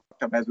as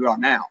fucked up as we are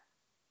now.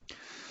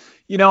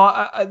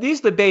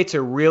 These debates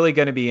are really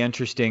going to be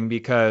interesting,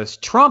 because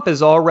Trump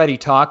is already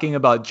talking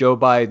about Joe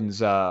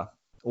Biden's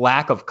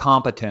lack of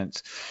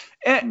competence.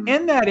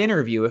 In that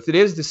interview, if it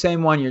is the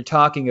same one you're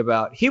talking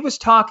about, he was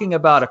talking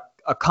about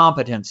a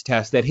competence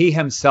test that he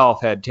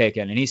himself had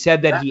taken, and he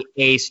said that he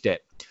aced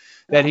it,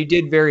 that he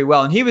did very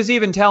well. And he was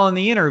even telling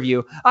the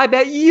interview, I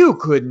bet you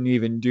couldn't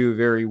even do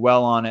very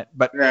well on it.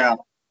 But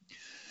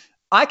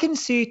I can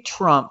see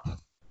Trump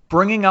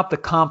bringing up the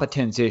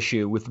competence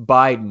issue with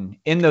Biden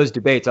in those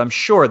debates. I'm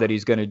sure that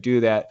he's going to do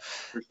that.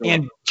 For sure.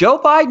 And Joe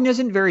Biden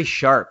isn't very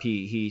sharp.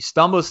 He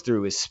stumbles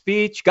through his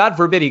speech. God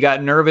forbid he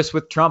got nervous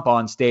with Trump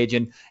on stage,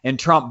 and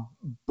Trump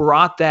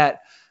brought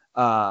that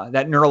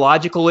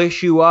neurological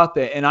issue up,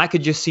 and I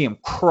could just see him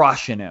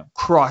crushing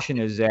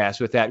his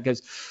ass with that,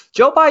 because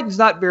Joe Biden's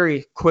not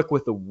very quick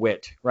with the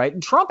wit, right?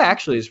 And Trump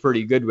actually is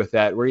pretty good with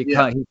that, where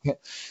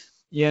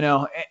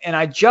and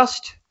I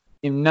just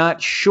am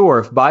not sure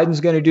if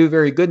Biden's going to do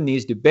very good in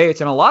these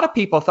debates. And a lot of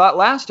people thought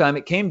last time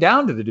it came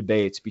down to the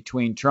debates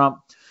between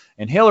Trump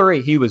and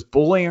Hillary. He was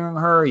bullying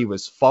her. He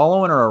was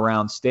following her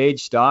around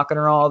stage, stalking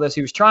her, all this.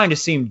 He was trying to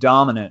seem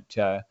dominant.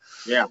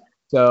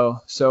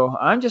 So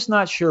I'm just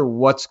not sure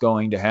what's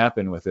going to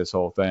happen with this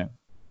whole thing.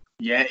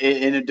 Yeah,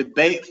 in a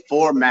debate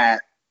format,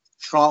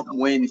 Trump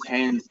wins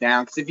hands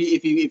down. Because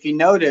if you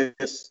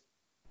notice,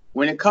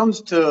 when it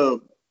comes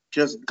to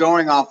just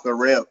going off the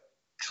rip,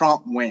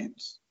 Trump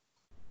wins.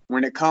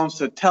 When it comes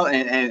to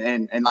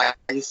and like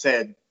you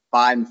said,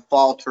 Biden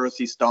falters,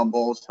 he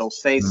stumbles, he'll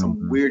say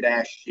some weird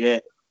ass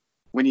shit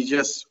when he's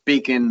just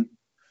speaking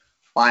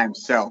by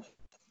himself.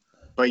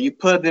 But you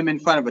put them in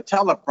front of a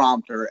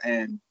teleprompter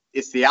and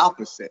it's the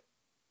opposite.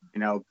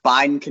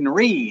 Biden can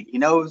read. He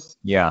knows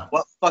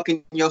what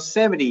fucking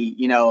Yosemite,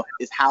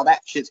 is how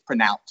that shit's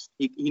pronounced.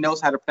 He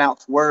knows how to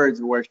pronounce words,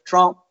 whereas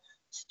Trump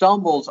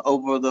stumbles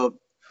over the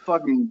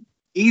fucking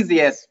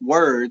easiest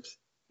words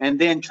and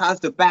then tries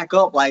to back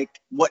up like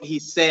what he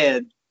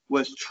said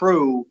was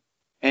true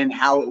and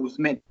how it was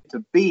meant to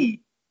be.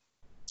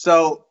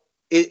 So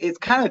it's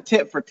kind of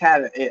tit for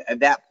tat at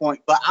that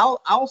point. But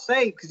I'll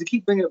say, because you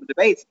keep bringing up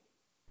debates,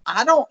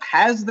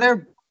 has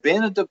there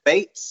been a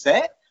debate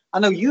set? I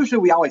know usually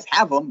we always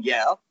have them,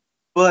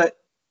 but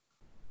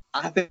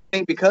I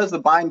think because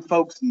the Biden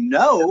folks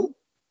know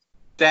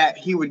that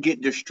he would get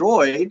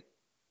destroyed,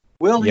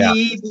 are there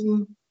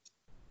even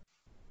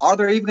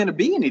going to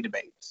be any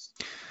debates?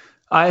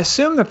 I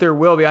assume that there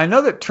will be. I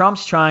know that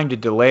Trump's trying to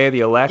delay the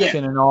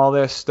election and all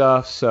this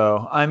stuff.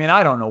 So, I mean,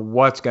 I don't know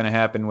what's going to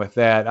happen with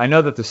that. I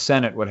know that the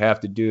Senate would have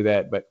to do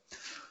that, but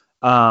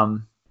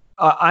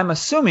I'm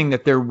assuming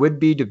that there would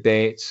be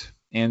debates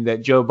and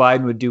that Joe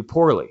Biden would do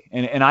poorly.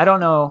 And I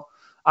don't know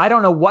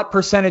what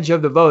percentage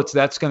of the votes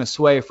that's going to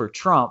sway for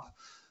Trump.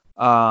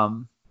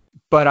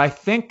 But I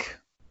think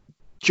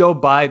Joe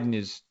Biden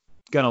is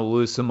going to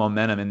lose some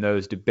momentum in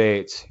those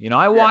debates.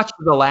 I watched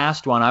the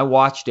last one. I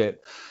watched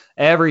it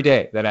every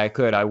day that I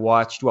could. I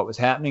watched what was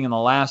happening in the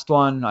last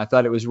one. I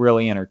thought it was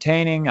really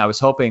entertaining. I was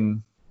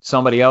hoping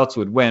somebody else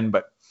would win,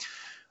 but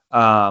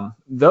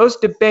those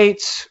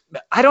debates,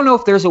 I don't know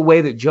if there's a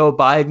way that Joe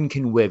Biden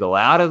can wiggle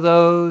out of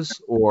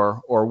those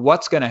or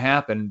what's going to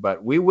happen,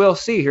 but we will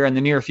see here in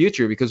the near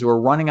future because we're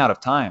running out of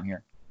time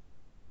here.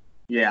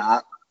 Yeah,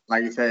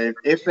 like you said,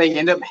 if they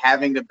end up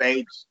having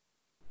debates,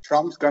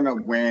 Trump's going to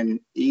win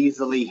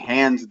easily,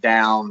 hands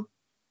down.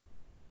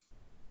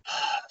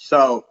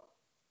 So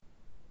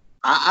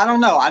I don't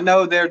know. I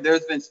know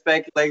there's been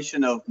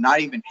speculation of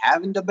not even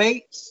having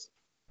debates,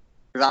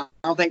 because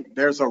I don't think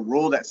there's a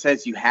rule that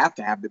says you have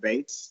to have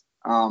debates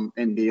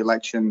in the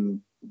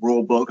election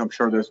rule book. I'm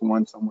sure there's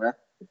one somewhere.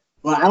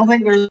 But I don't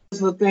think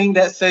there's a thing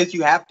that says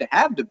you have to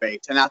have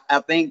debates. And I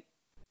think,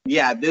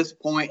 at this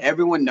point,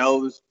 everyone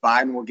knows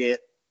Biden will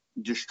get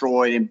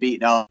destroyed and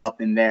beaten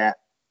up in that.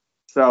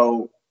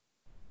 So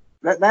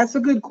that's a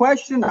good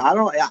question.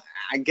 I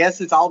guess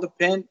it all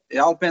depends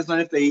on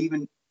if they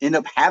even end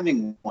up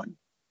having one.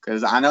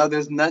 Because I know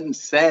there's nothing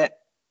set.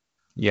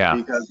 Yeah.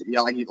 Because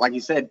like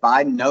you said,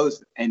 Biden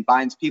knows, and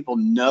Biden's people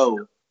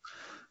know.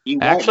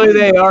 Actually,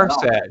 they are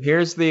set.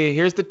 Here's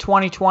the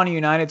 2020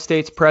 United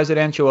States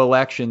presidential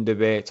election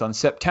debates on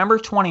September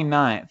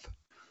 29th.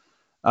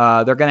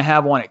 They're going to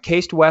have one at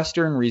Case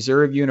Western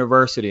Reserve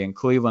University in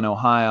Cleveland,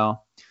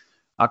 Ohio.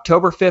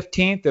 October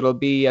 15th, it'll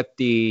be at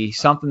the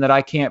something that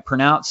I can't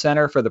pronounce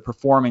Center for the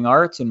Performing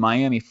Arts in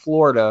Miami,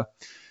 Florida.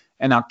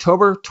 And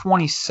October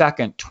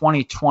 22nd,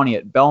 2020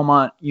 at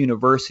Belmont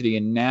University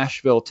in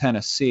Nashville,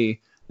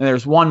 Tennessee. And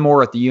there's one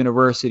more at the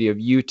University of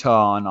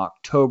Utah on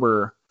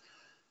October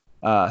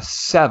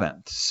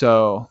 7th.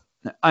 So,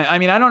 I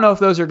mean, I don't know if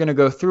those are going to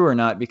go through or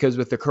not, because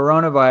with the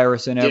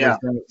coronavirus and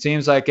everything, it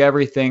seems like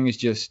everything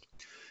is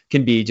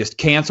can be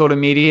canceled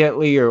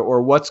immediately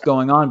or what's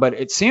going on. But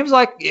it seems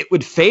like it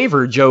would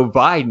favor Joe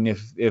Biden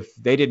if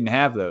they didn't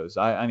have those.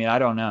 I mean, I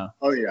don't know.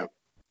 Oh, yeah.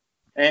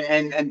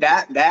 And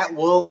that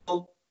will,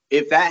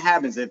 if that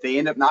happens, if they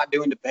end up not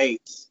doing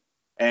debates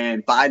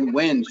and Biden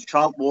wins,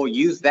 Trump will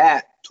use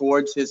that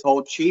towards his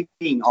whole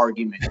cheating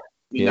argument.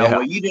 You know,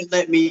 well, you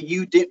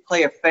didn't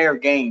play a fair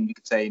game. You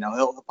could say,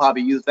 he'll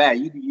probably use that.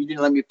 You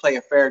didn't let me play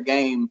a fair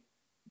game.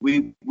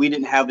 We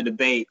didn't have a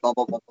debate, blah,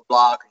 blah, blah, blah,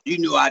 blah. You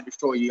knew I'd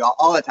destroy you,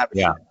 all that type of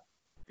shit.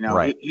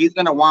 Right. He's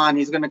going to whine.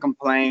 He's going to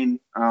complain,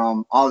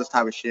 all this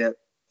type of shit.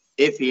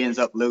 If he ends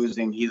up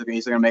losing, he's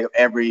going to make up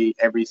every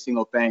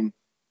single thing,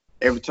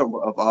 every type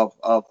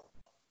of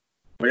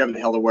whatever the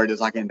hell the word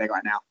is I can't think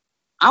right now.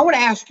 I want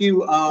to ask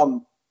you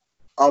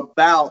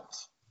about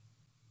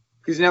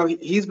Because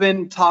he's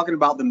been talking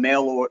about the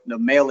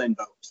mail-in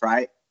votes,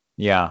 right?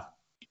 Yeah.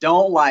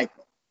 Don't like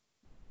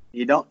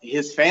them.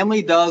 His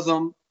family does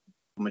them.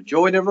 The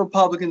majority of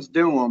Republicans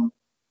do them,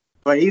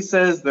 but he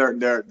says they're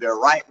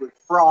right with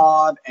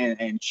fraud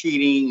and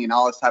cheating and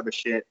all this type of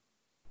shit.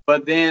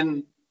 But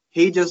then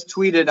he just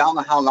tweeted, I don't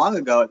know how long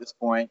ago at this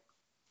point,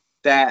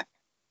 that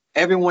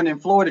everyone in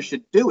Florida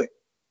should do it.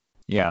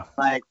 Yeah.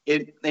 Like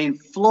in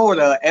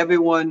Florida,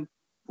 everyone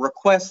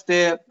request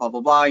it, blah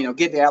blah blah.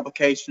 Get the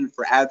application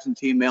for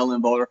absentee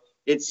mail-in voter.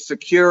 It's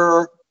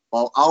secure.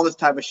 All this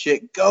type of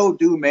shit. Go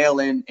do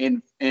mail-in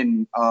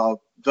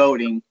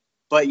voting.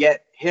 But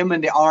yet him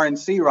and the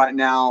RNC right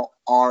now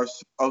are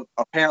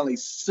apparently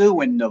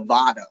suing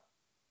Nevada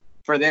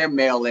for their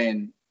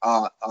mail-in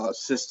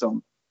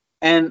system.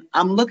 And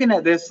I'm looking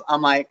at this,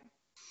 I'm like,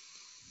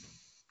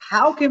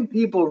 how can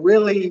people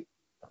really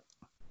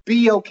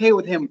be okay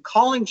with him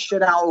calling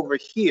shit out over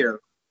here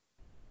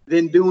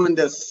than doing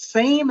the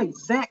same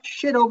exact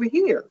shit over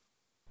here?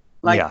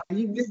 Like,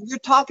 you're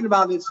talking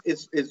about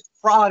it's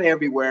fraud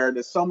everywhere.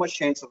 There's so much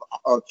chance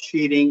of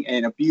cheating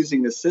and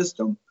abusing the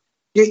system.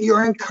 Yet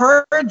you're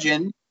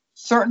encouraging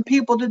certain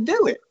people to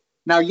do it.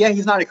 Now, yeah,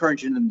 he's not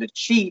encouraging them to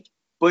cheat,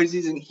 but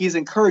he's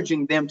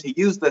encouraging them to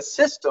use the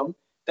system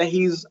that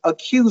he's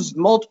accused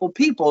multiple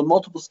people in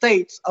multiple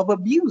states of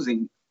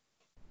abusing.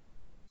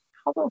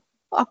 How the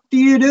fuck do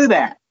you do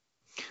that?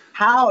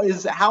 How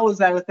is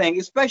that a thing?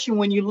 Especially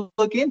when you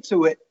look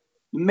into it,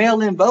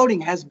 mail-in voting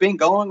has been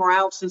going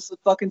around since the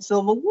fucking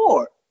Civil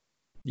War.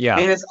 Yeah.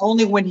 And it's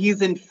only when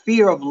he's in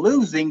fear of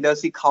losing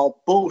does he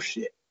call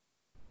bullshit.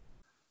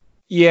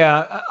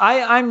 Yeah,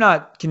 I'm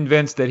not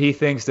convinced that he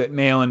thinks that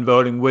mail-in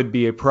voting would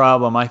be a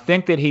problem. I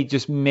think that he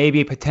just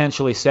maybe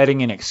potentially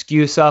setting an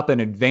excuse up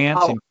in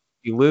advance and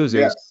he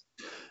loses. Yes.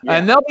 Yeah.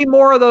 And there'll be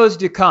more of those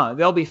to come.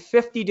 There'll be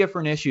 50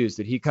 different issues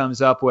that he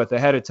comes up with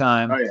ahead of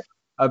time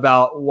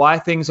about why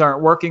things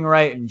aren't working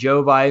right and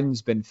Joe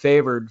Biden's been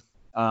favored.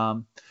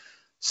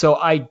 So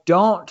I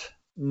don't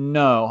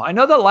know. I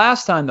know the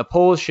last time the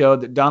polls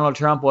showed that Donald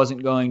Trump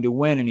wasn't going to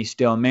win and he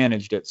still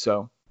managed it.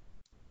 So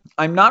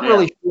I'm not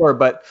really sure,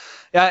 but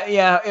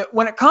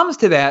when it comes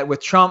to that,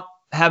 with Trump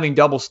having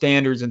double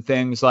standards and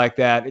things like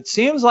that, it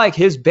seems like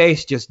his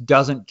base just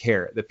doesn't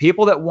care. The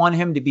people that want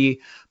him to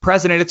be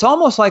president, it's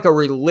almost like a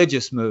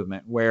religious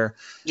movement where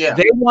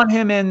they want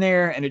him in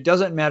there, and it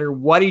doesn't matter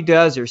what he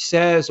does or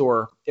says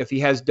or if he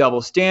has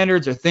double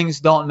standards or things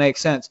don't make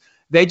sense.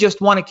 They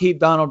just want to keep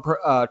Donald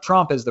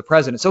Trump as the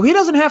president. So he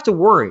doesn't have to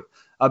worry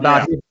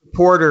about his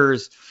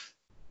supporters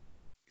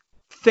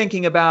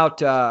thinking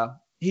about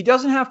he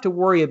doesn't have to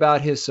worry about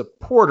his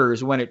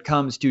supporters when it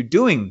comes to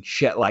doing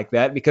shit like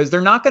that, because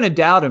they're not going to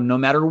doubt him no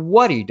matter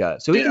what he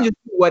does. So he can just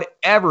do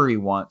whatever he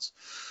wants.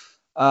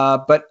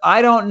 But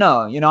I don't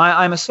know.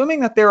 I'm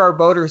assuming that there are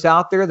voters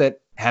out there that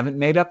haven't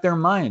made up their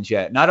minds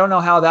yet. And I don't know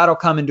how that'll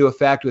come into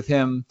effect with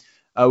him,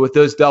 with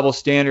those double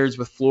standards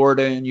with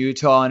Florida and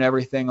Utah and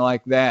everything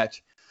like that.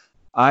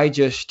 I'm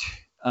just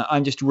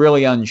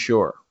really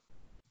unsure.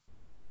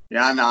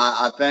 Yeah, no,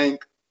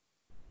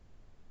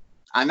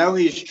 I know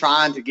he's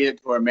trying to get it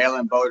to where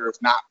mail-in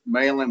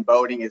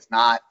voting is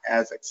not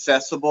as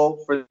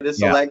accessible for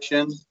this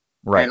election.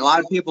 Right. And a lot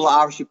of people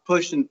are obviously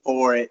pushing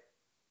for it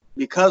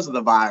because of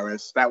the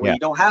virus. That way you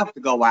don't have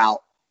to go out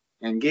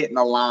and get in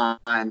the line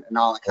and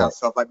all that kind of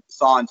stuff. Like we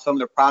saw in some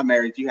of the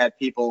primaries, you had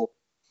people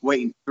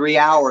waiting 3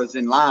 hours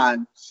in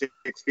line, 6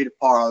 feet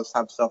apart, all this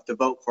type of stuff, to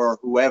vote for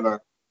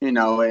whoever, and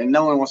no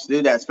one wants to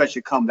do that,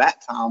 especially come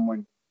that time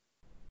when,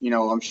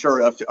 I'm sure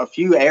a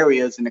few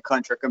areas in the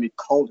country are going to be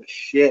cold as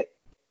shit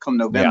come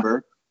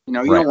November. You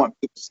don't want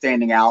people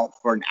standing out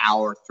for an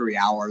hour, 3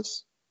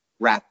 hours,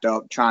 wrapped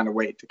up, trying to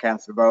wait to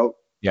cast a vote.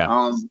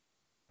 Yeah.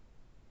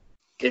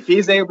 If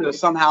he's able to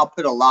somehow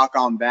put a lock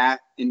on that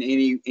in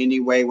any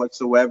way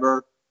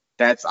whatsoever,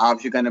 that's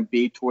obviously going to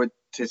be toward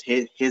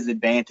his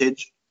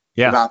advantage.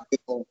 Yeah. About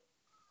people,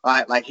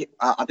 I think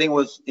it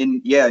was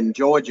in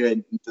Georgia,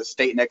 the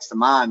state next to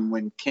mine,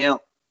 when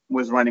Kemp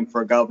was running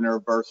for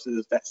governor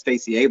versus that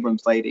Stacey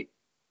Abrams lady,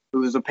 who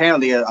was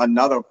apparently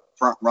another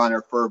front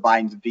runner for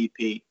Biden's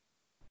VP.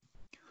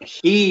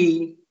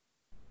 He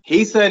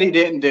said he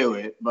didn't do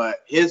it, but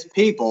his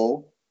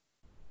people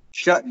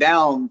shut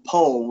down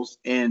polls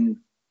in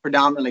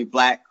predominantly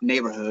black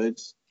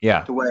neighborhoods.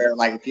 Yeah. To where,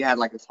 like, if you had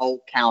like this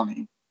whole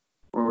county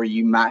where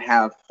you might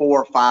have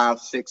 4, 5,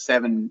 6,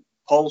 7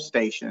 poll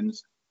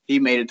stations, he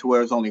made it to where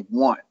there's only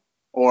one.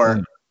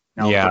 Or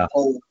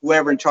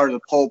whoever in charge of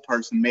the poll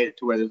person made it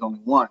to where there's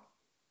only one.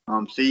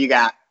 So you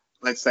got,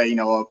 let's say,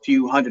 a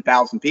few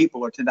 100,000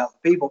 people or 10,000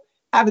 people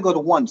have to go to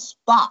one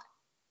spot.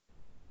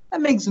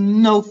 That makes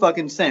no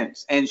fucking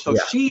sense. And so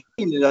she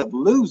ended up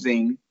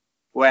losing,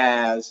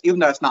 whereas even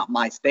though it's not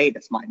my state,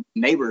 it's my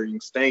neighboring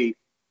state,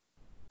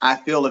 I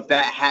feel if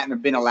that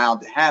hadn't been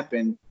allowed to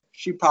happen,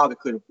 she probably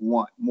could have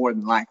won, more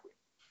than likely.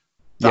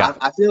 So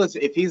I feel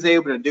if he's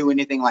able to do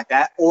anything like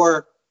that,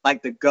 or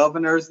like the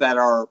governors that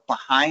are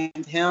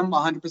behind him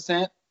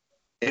 100%,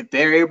 if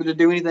they're able to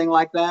do anything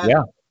like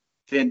that,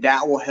 then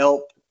that will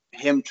help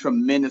him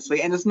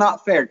tremendously, and it's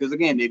not fair because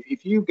again,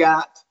 if you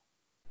got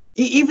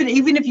even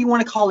if you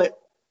want to call it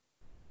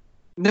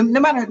no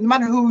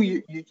matter who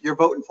you're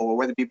voting for,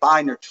 whether it be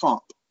Biden or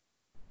Trump,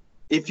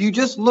 if you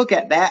just look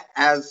at that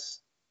as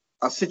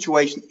a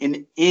situation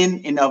in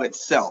and of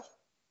itself,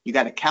 you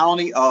got a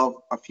county of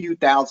a few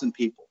thousand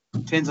people,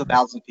 tens of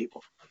thousands of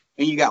people,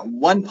 and you got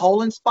one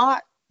polling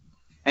spot,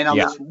 and on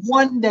this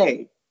one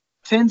day,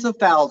 tens of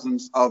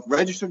thousands of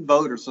registered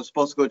voters are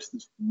supposed to go to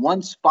this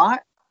one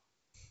spot.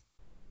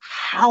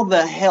 How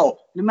the hell,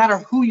 no matter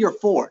who you're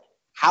for,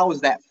 how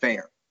is that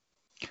fair?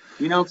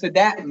 You know, so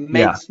that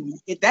makes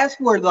that's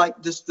where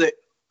like just the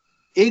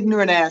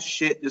ignorant ass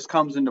shit just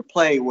comes into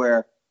play,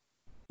 where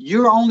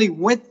you're only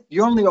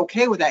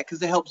okay with that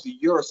because it helps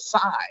your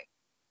side,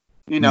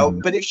 you know,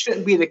 but it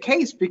shouldn't be the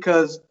case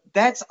because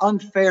that's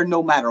unfair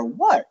no matter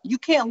what. You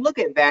can't look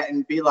at that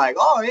and be like,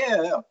 oh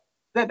yeah,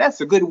 that's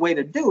a good way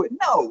to do it.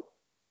 No,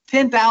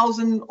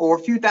 10,000 or a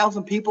few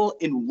thousand people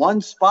in one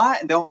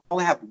spot and they'll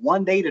only have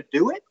one day to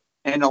do it.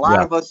 And a lot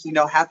of us, you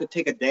know, have to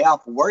take a day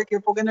off work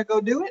if we're going to go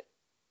do it.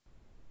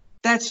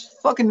 That's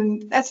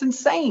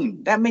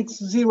insane. That makes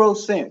zero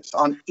sense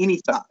on any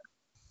side.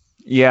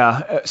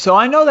 Yeah. So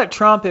I know that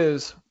Trump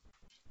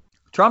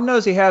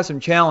knows he has some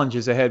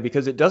challenges ahead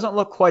because it doesn't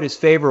look quite as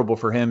favorable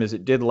for him as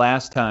it did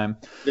last time.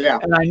 Yeah.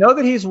 And I know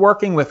that he's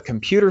working with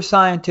computer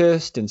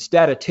scientists and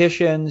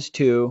statisticians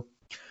to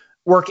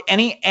work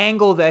any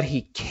angle that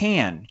he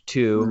can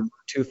to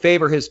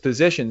favor his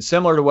position,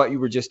 similar to what you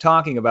were just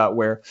talking about,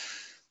 where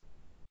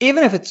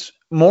even if it's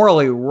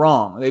morally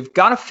wrong, they've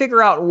got to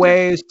figure out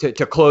ways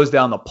to close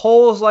down the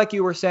polls, like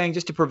you were saying,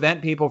 just to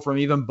prevent people from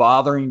even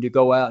bothering to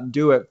go out and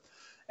do it.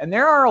 And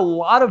there are a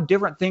lot of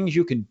different things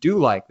you can do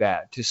like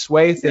that to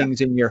sway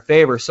things in your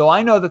favor. So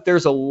I know that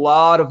there's a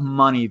lot of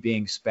money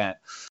being spent.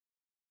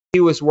 He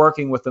was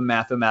working with a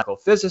mathematical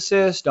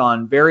physicist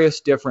on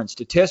various different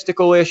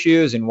statistical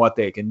issues and what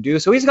they can do.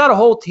 So he's got a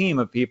whole team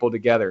of people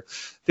together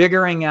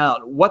figuring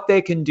out what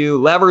they can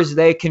do, levers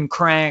they can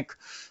crank,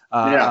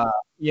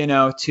 you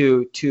know,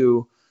 to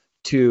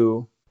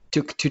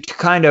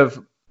kind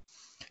of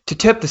to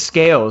tip the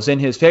scales in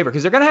his favor,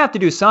 because they're going to have to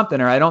do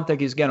something, or I don't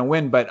think he's going to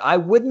win. But I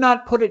would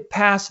not put it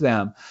past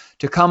them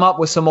to come up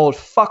with some old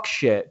fuck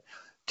shit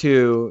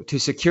to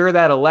secure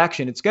that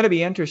election. It's going to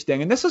be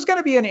interesting, and this is going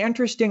to be an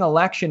interesting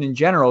election in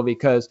general,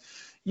 because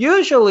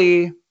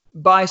usually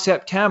by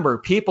September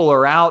people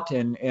are out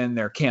and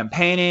they're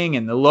campaigning,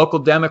 and the local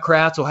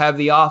Democrats will have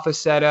the office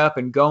set up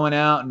and going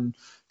out and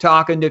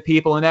talking to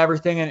people and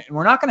everything. And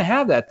we're not going to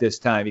have that this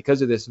time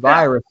because of this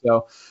virus.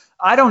 So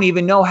I don't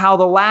even know how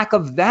the lack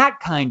of that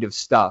kind of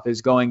stuff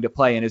is going to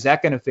play. And is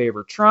that going to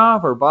favor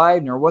Trump or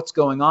Biden, or what's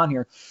going on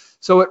here?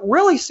 So it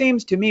really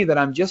seems to me that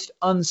I'm just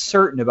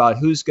uncertain about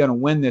who's going to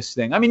win this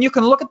thing. I mean, you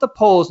can look at the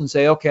polls and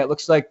say, okay, it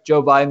looks like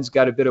Joe Biden's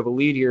got a bit of a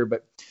lead here,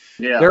 but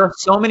there are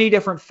so many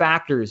different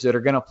factors that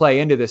are going to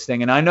play into this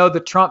thing. And I know the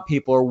Trump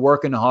people are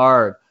working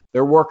hard.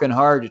 They're working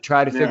hard to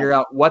try to figure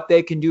out what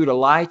they can do to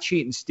lie,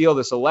 cheat, and steal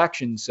this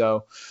election.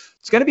 So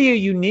it's going to be a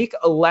unique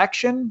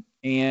election,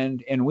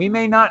 and we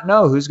may not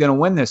know who's going to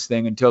win this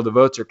thing until the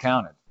votes are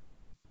counted.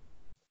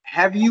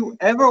 Have you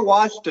ever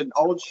watched an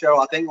old show,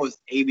 I think it was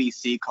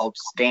ABC, called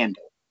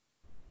Scandal?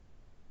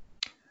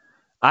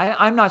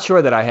 I'm not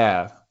sure that I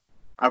have.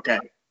 Okay.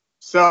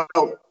 So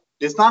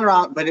it's not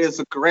around, but it's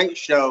a great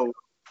show.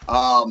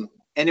 And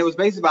it was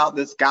basically about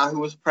this guy who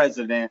was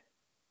president,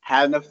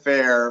 had an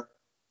affair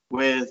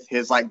with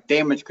his like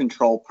damage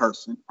control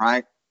person,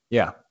 right?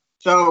 Yeah.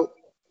 So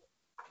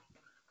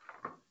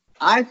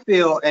I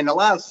feel, and a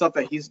lot of stuff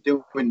that he's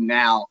doing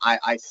now,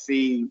 I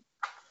see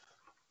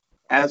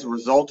as a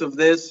result of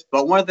this.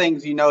 But one of the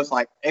things, you know, is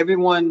like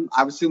everyone,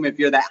 I would assume if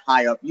you're that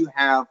high up, you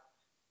have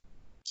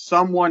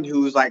someone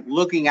who's like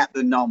looking at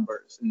the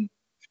numbers and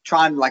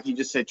trying, like you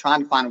just said,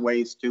 trying to find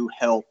ways to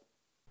help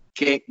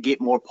get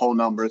more poll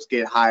numbers,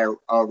 get higher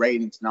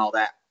ratings and all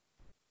that.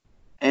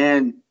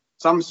 And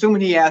so I'm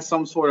assuming he has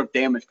some sort of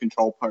damage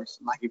control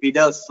person. Like if he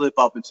does slip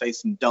up and say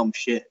some dumb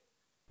shit,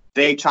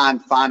 they try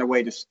and find a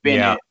way to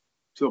spin it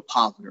to a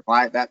positive,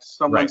 right? That's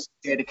someone's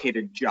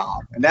dedicated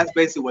job. And that's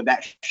basically what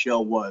that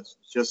show was.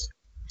 It's just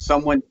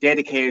someone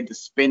dedicated to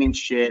spinning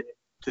shit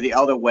to the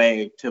other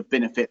way to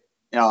benefit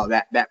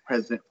that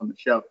president from the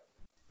show.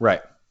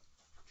 Right.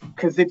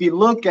 Because if you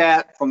look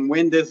at from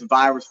when this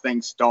virus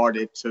thing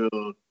started to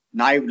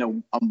not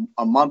even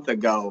a month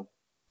ago,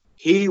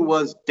 he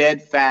was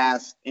dead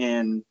fast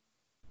in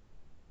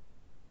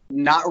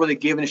not really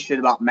giving a shit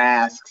about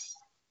masks,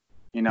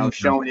 you know,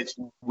 showing it's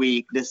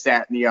weak, this,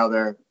 that, and the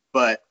other.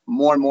 But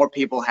more and more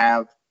people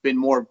have been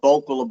more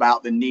vocal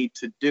about the need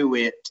to do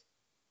it.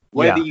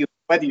 Whether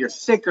you're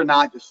sick or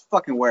not, just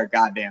fucking wear a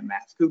goddamn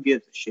mask. Who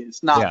gives a shit?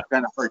 It's not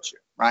going to hurt you,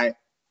 right?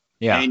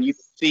 Yeah. And you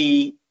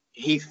see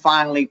he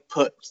finally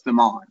puts them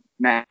on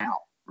now,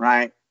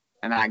 right?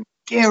 And I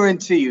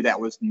guarantee you that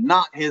was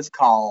not his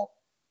call.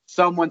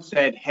 Someone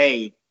said,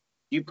 hey,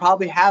 you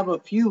probably have a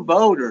few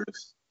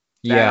voters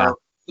that are,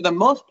 for the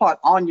most part,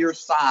 on your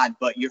side,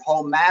 but your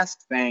whole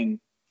mask thing,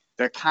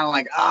 they're kind of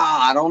like,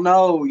 I don't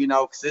know,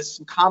 because it's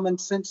some common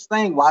sense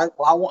thing. Why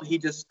won't he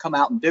just come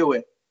out and do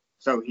it?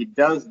 So he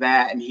does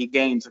that, and he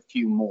gains a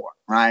few more,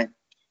 right?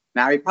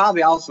 Now, he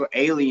probably also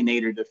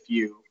alienated a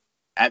few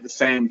at the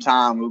same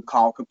time who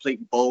call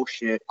complete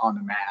bullshit on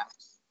the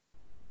masks.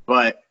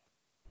 But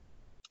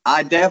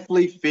I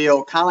definitely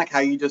feel kind of like how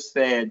you just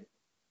said,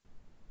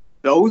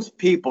 those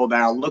people that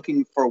are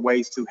looking for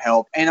ways to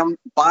help, and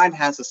Biden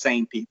has the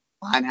same people.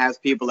 Biden has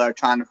people that are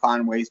trying to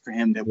find ways for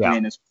him to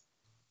win.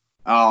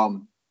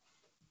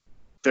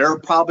 They're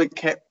probably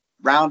kept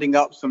rounding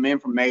up some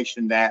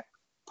information that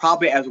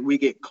probably as we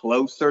get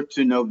closer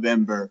to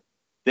November,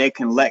 they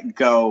can let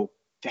go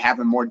to have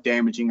a more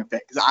damaging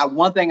effect. Because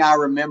one thing I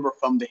remember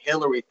from the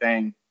Hillary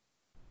thing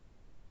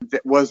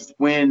that was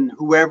when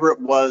whoever it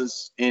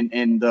was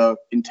in the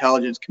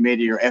intelligence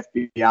committee or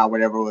FBI,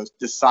 whatever it was,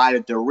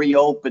 decided to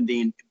reopen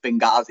the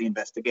Benghazi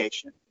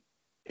investigation.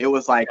 It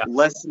was like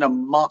less than a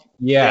month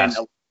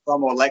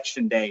from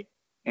election day,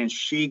 and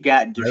she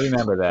got destroyed. I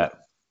remember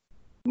that.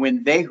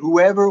 When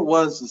whoever it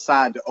was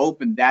decided to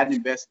open that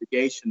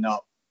investigation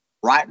up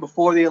right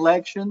before the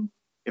election,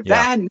 if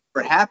that had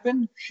never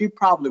happened, she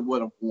probably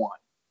would have won.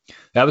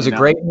 That was a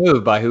great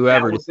move by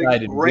whoever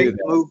decided to do that. Great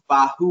move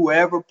by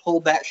whoever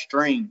pulled that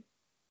string,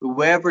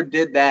 whoever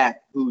did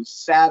that, who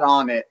sat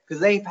on it, because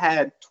they've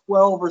had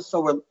 12 or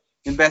so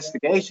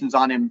investigations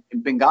on him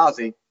in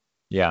Benghazi.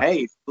 Yeah.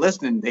 Hey,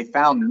 listen, they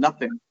found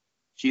nothing.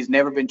 She's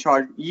never been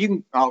charged.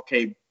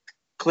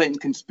 Clinton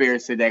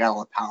conspiracy, they got all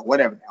the power,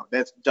 whatever. Now,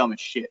 that's dumb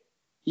as shit.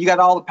 You got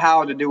all the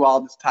power to do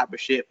all this type of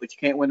shit, but you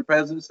can't win the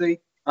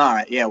presidency? All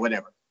right, yeah,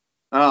 whatever.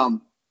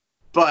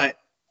 But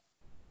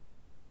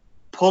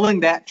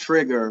pulling that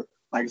trigger,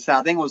 like I said,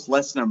 I think it was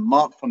less than a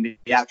month from the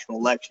actual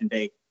election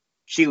date.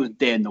 She was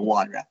dead in the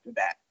water after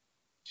that.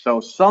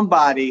 So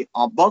somebody,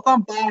 both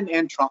on Biden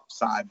and Trump's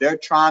side, they're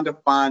trying to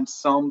find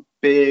some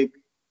big,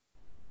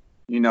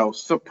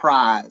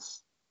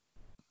 surprise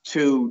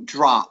to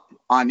drop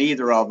on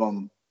either of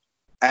them,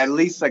 at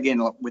least,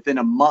 again, within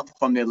a month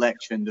from the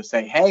election, to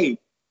say, hey,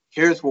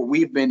 here's what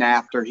we've been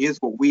after. Here's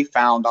what we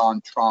found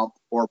on Trump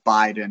or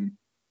Biden.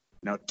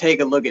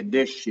 Take a look at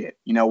this shit.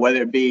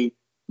 Whether it be,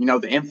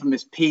 the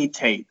infamous P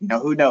tape.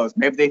 Who knows?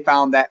 Maybe they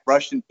found that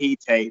Russian P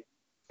tape,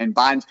 and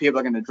Biden's people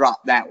are going to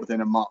drop that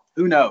within a month.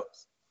 Who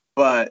knows?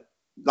 But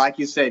like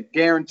you said,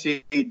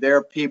 guaranteed there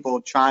are people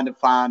trying to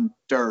find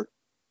dirt,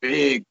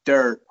 big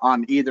dirt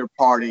on either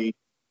party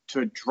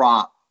to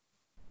drop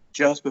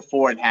just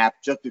before it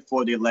happened, just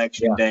before the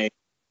election day,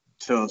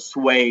 to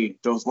sway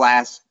those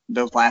last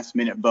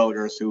minute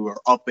voters who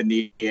are up in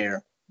the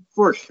air,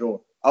 for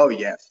sure. Oh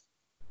yes.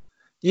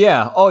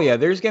 Yeah. Oh yeah.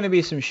 There's going to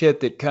be some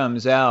shit that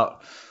comes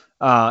out.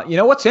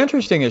 What's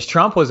interesting is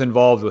Trump was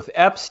involved with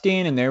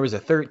Epstein, and there was a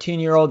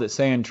 13-year-old that's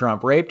saying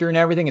Trump raped her and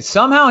everything, and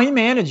somehow he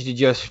managed to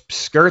just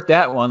skirt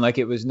that one like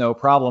it was no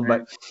problem. Right.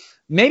 But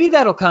maybe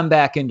that'll come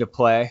back into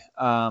play.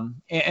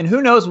 And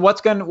who knows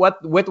what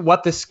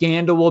the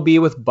scandal will be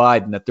with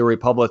Biden that the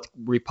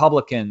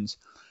Republicans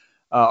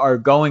are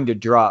going to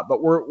drop.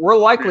 But we're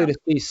likely to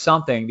see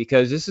something,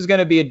 because this is going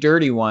to be a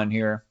dirty one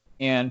here.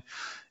 And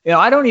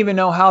I don't even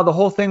know how the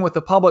whole thing with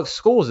the public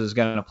schools is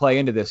going to play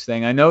into this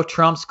thing. I know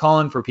Trump's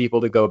calling for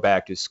people to go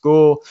back to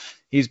school.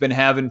 He's been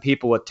having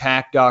people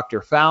attack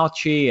Dr.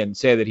 Fauci and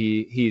say that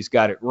he's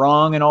got it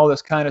wrong and all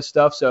this kind of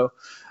stuff. So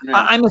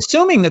I'm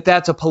assuming that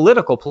that's a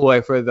political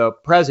ploy for the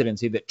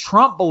presidency, that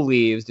Trump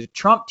believes, the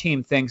Trump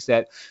team thinks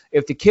that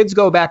if the kids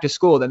go back to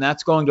school, then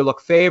that's going to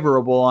look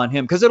favorable on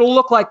him, because it'll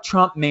look like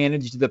Trump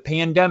managed the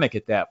pandemic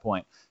at that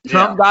point.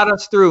 Trump got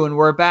us through and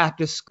we're back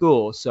to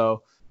school.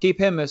 So keep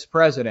him as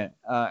president.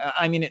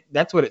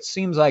 That's what it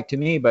seems like to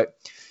me, but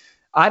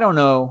I don't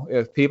know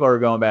if people are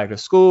going back to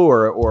school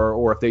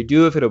or if they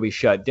do, if it'll be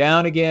shut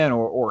down again,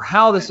 or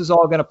how this is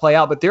all going to play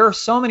out. But there are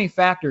so many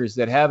factors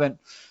that haven't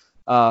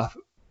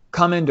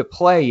come into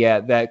play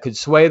yet that could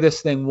sway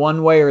this thing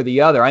one way or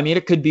the other.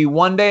 It could be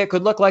one day it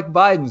could look like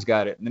Biden's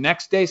got it, and the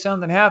next day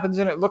something happens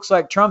and it looks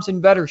like Trump's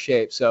in better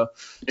shape. So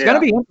it's going to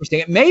be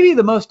interesting. It may be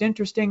the most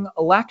interesting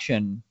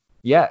election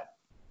yet.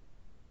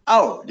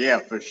 Oh, yeah,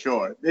 for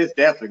sure. It's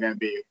definitely going to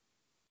be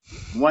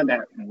one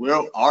that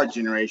our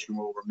generation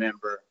will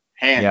remember,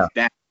 hands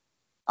down.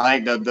 I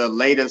think the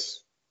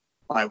latest,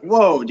 like,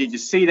 whoa, did you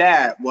see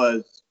that,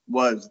 was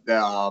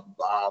the,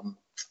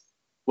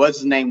 what's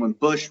his name, when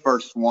Bush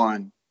first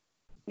won,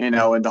 and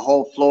the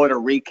whole Florida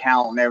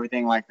recount and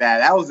everything like that.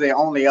 That was the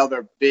only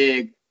other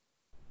big,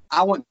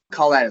 I wouldn't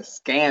call that a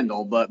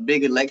scandal, but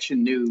big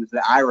election news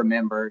that I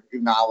remember,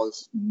 even though I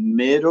was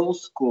middle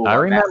school. I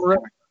remember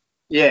it.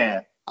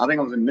 Yeah. I think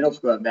I was in middle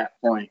school at that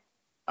point.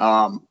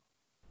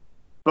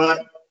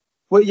 But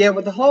with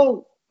the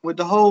whole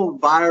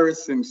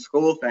virus and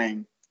school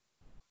thing,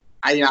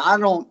 I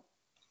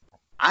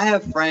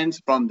have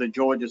friends from the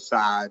Georgia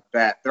side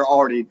that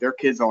their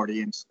kids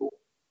already in school.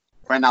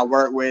 A friend I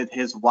work with,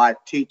 his wife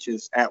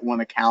teaches at one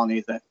of the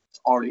counties that's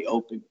already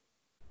open.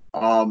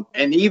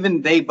 And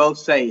even they both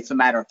say it's a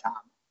matter of time.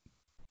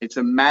 It's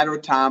a matter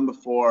of time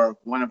before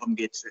one of them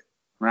gets it,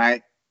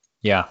 right?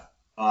 Yeah.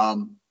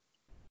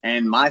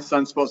 And my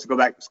son's supposed to go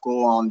back to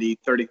school on the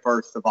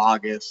 31st of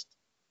August.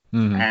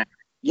 Mm-hmm. And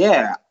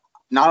yeah,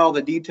 not all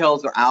the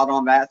details are out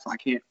on that, so I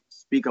can't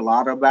speak a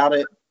lot about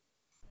it.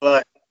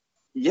 But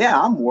yeah,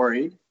 I'm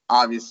worried,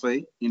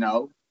 obviously, you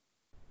know.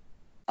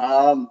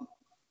 I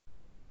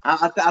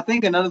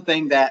think another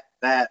thing that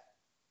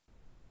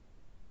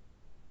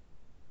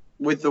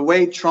with the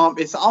way Trump,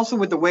 it's also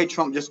with the way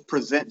Trump just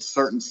presents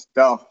certain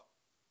stuff,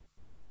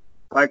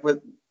 like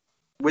with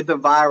the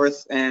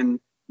virus and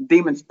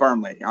demon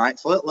sperm lady. All right,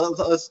 so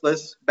let's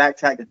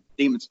backtrack to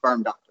demon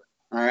sperm doctor.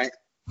 All right,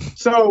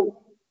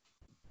 so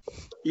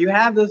you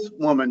have this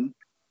woman,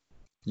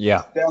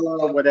 Stella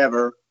or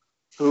whatever,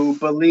 who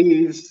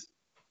believes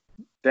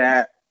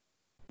that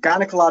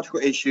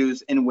gynecological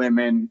issues in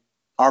women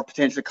are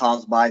potentially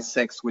caused by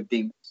sex with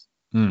demons.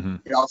 Mm-hmm.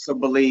 He also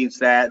believes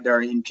that there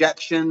are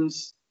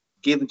injections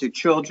given to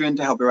children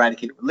to help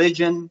eradicate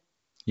religion.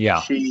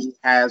 Yeah. She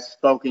has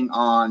spoken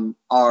on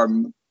our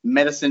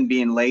medicine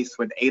being laced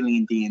with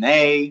alien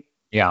DNA.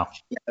 Yeah.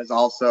 She has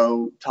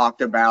also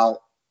talked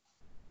about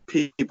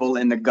people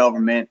in the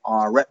government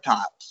are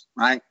reptiles,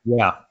 right?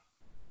 Yeah.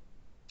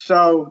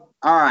 So,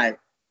 all right,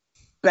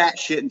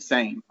 batshit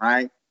insane,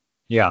 right?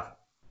 Yeah.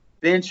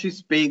 Then she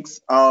speaks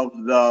of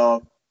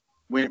the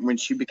when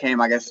she became,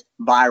 I guess,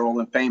 viral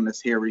and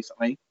famous here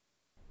recently,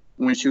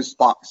 when she was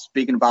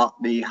speaking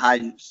about the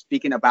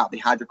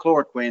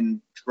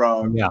hydrochloroquine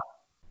drug. Yeah.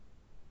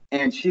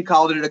 And she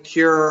called it a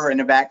cure and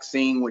a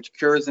vaccine, which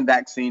cures and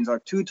vaccines are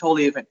two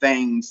totally different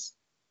things.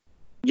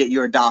 Yet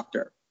you're a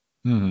doctor.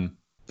 Mm-hmm.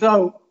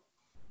 So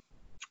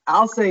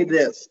I'll say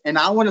this, and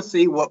I want to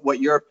see what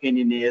your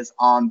opinion is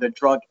on the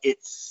drug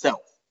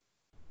itself.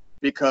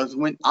 Because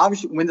when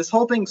this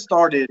whole thing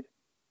started,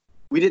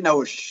 we didn't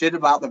know shit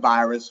about the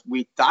virus.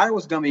 We thought it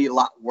was going to be a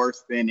lot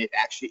worse than it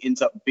actually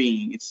ends up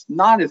being. It's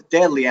not as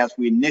deadly as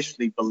we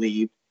initially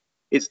believed.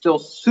 It's still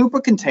super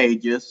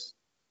contagious.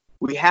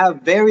 We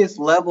have various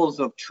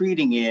levels of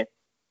treating it,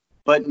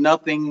 but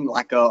nothing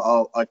like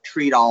a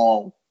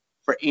treat-all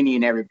for any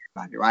and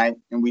everybody, right?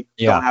 And we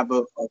don't have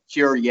a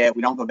cure yet.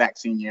 We don't have a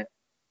vaccine yet.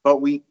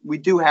 But we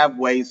do have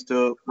ways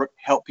to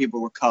help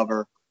people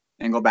recover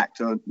and go back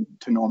to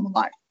normal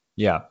life.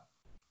 Yeah.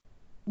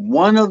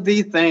 One of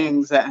the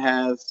things that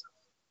has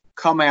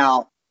come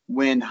out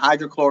when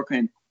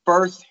hydrochloroquine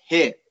first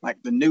hit,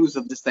 like the news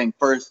of this thing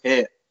first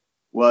hit,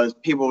 was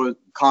people were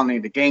calling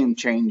it a game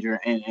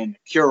changer and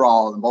cure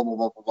all and blah, blah,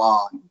 blah, blah,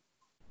 blah, and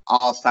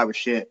all this type of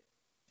shit.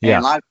 Yeah.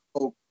 And a lot of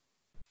people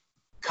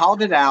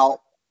called it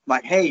out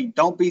like, hey,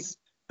 don't be,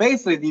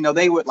 basically, you know,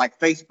 they would, like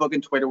Facebook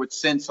and Twitter would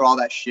censor all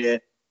that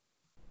shit.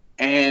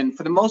 And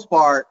for the most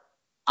part,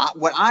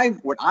 what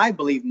I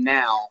believe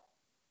now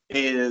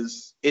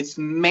is it's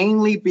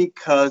mainly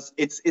because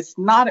it's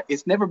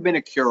never been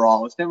a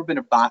cure-all. It's never been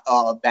a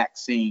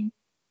vaccine.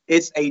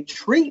 It's a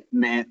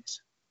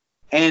treatment.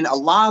 And a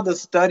lot of the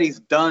studies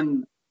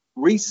done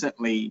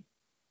recently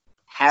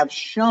have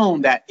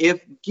shown that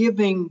if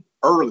giving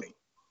early,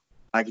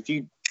 like if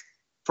you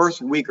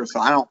first week or so,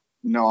 I don't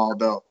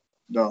know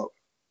the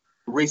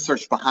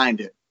research behind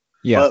it.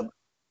 Yeah. But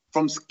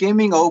from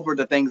skimming over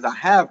the things I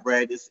have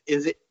read, is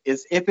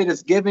if it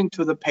is given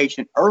to the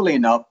patient early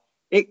enough,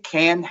 it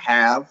can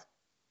have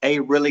a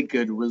really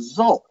good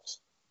result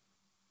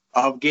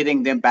of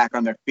getting them back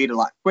on their feet a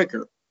lot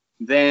quicker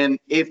than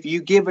if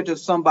you give it to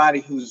somebody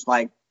who's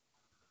like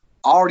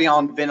already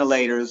on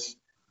ventilators,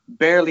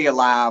 barely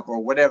alive or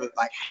whatever,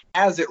 like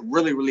has it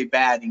really, really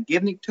bad, and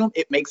giving it to them,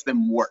 it makes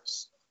them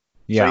worse.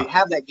 Yeah. So you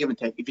have that give and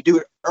take. If you do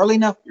it early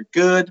enough, you're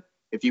good.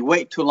 If you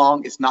wait too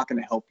long, it's not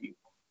going to help you.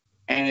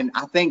 And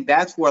I think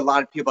that's where a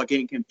lot of people are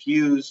getting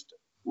confused,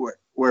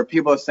 where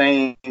people are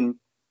saying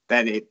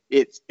that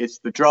it's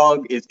the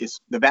drug, it's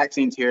the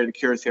vaccine's here, the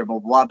cure's here, blah,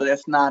 blah, blah, but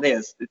that's not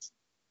it.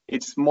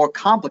 It's more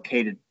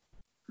complicated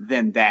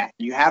than that.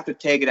 You have to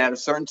take it at a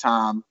certain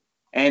time.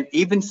 And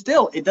even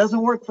still, it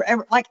doesn't work for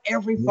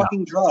every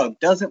fucking drug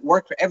doesn't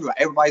work for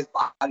everybody. Everybody's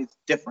body's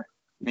different,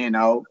 you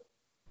know?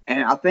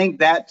 And I think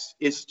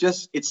it's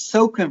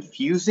so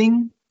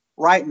confusing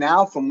right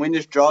now from when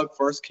this drug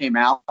first came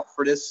out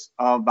for this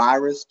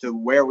virus to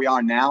where we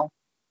are now.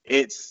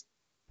 It's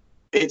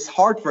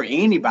hard for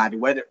anybody,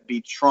 whether it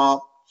be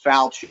Trump,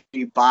 Fauci,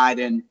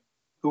 Biden,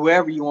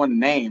 whoever you want to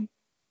name,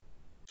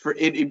 for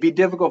it'd be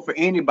difficult for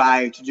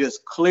anybody to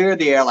just clear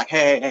the air like,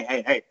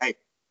 hey,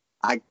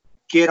 I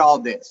get all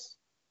this.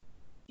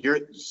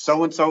 You're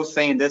so-and-so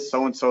saying this,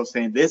 so-and-so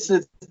saying this.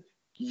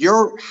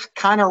 You're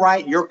kind of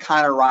right, you're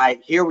kind of right.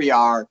 Here we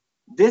are.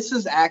 This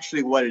is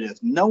actually what it is.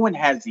 No one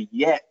has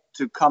yet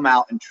to come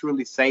out and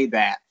truly say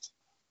that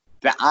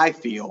I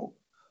feel.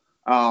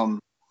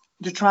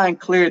 To try and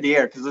clear the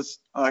air, because it's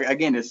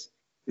again, it's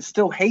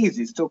still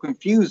hazy, it's still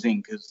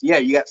confusing. Because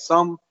you got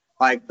some,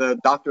 like the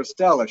Dr.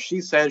 Stella,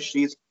 she says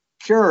she's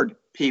cured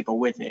people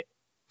with it.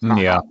 It's not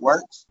how it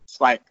works.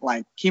 It's like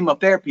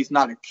chemotherapy is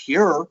not a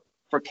cure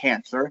for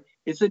cancer;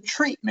 it's a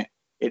treatment.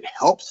 It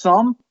helps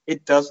some,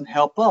 it doesn't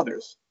help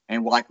others.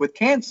 And like with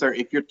cancer,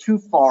 if you're too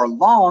far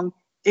along,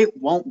 it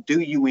won't do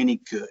you any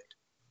good.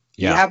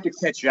 You have to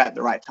catch it at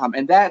the right time.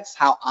 And that's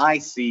how I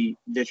see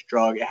this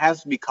drug. It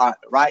has to be caught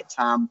at the right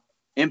time,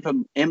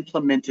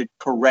 implemented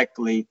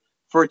correctly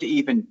for it to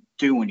even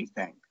do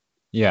anything.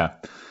 Yeah.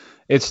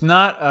 It's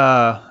not,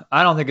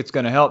 I don't think it's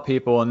going to help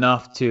people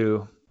enough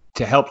to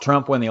help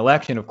Trump win the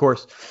election. Of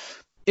course,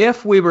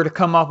 if we were to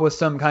come up with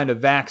some kind of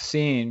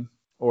vaccine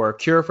or a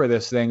cure for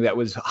this thing that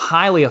was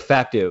highly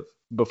effective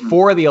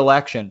before the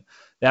election,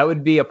 that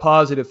would be a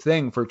positive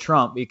thing for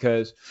Trump,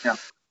 because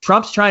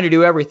Trump's trying to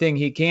do everything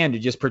he can to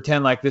just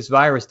pretend like this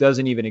virus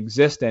doesn't even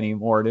exist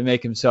anymore to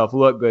make himself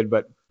look good.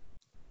 But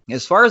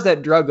as far as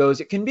that drug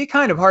goes, it can be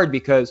kind of hard,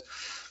 because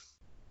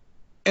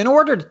in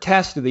order to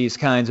test these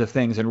kinds of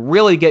things and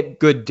really get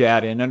good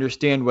data and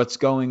understand what's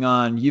going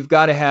on, you've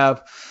got to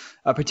have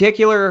a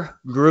particular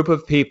group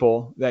of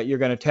people that you're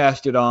going to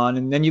test it on,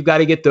 and then you've got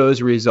to get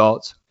those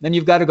results. Then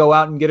you've got to go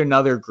out and get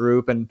another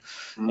group and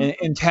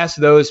test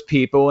those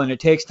people, and it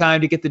takes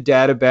time to get the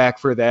data back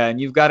for that.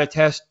 And you've got to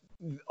test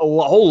a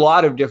whole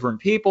lot of different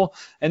people,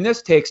 and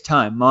this takes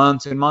time,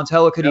 months and months.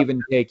 Hell, it could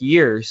even take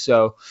years.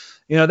 So,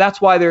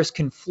 that's why there's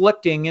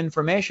conflicting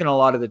information a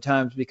lot of the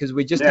times, because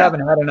we just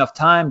haven't had enough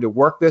time to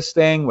work this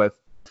thing with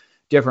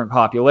different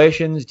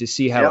populations to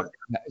see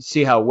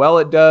how well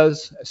it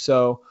does.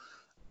 So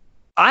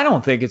I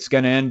don't think it's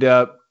going to end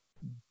up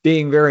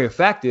being very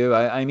effective.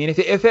 I mean,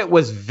 if it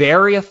was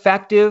very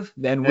effective,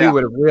 then we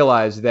would have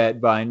realized that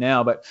by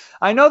now. But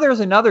I know there's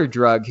another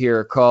drug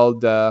here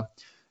called,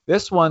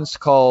 this one's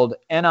called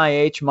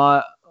NIH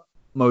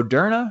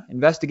Moderna,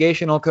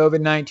 investigational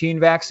COVID-19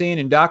 vaccine.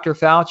 And Dr.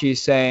 Fauci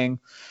is saying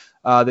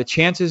the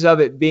chances of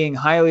it being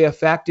highly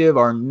effective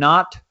are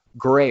not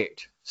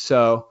great.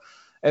 So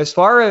as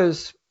far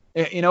as,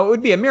 it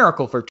would be a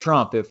miracle for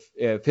Trump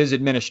if his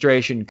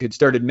administration could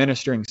start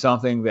administering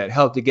something that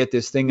helped to get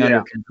this thing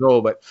under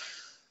control. But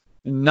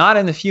not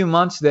in the few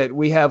months that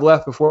we have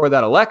left before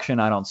that election,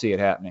 I don't see it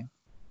happening.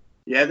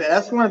 Yeah,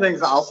 that's one of the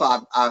things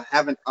also I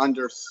haven't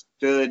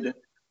understood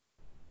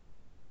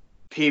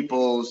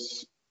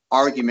people's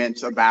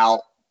arguments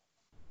about,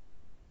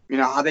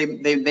 how they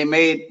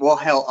made,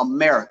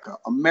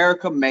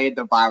 America made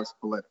the virus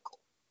political.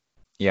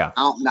 Yeah.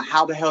 I don't know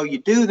how the hell you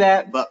do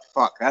that, but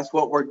fuck, that's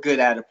what we're good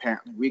at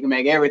apparently. We can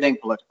make everything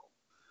political.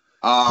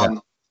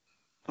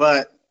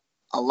 But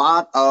a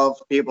lot of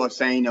people are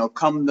saying,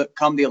 come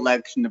the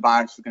election, the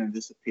virus is going to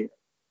disappear.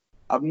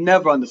 I've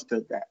never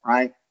understood that,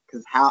 right?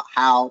 Because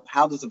how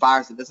does the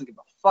virus that doesn't give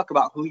a fuck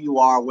about who you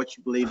are, what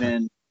you believe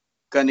in,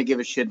 going to give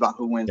a shit about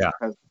who wins the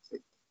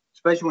presidency,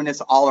 especially when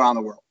it's all around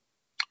the world?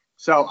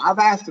 So I've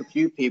asked a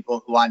few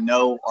people who I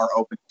know are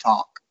open to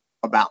talk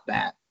about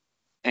that,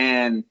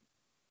 and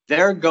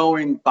they're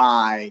going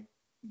by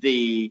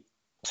the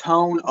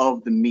tone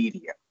of the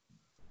media,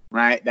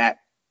 right? And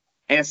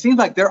it seems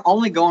like they're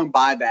only going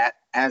by that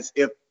as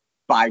if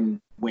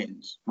Biden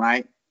wins,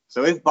 right?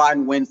 So if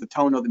Biden wins, the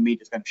tone of the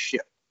media is going to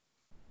shift.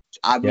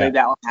 I believe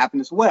that will happen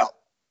as well.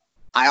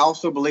 I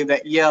also believe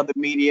that, the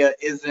media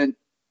isn't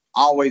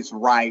always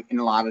right in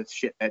a lot of the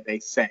shit that they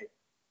say.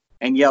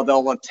 And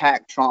they'll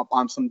attack Trump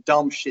on some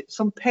dumb shit,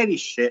 some petty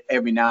shit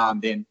every now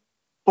and then,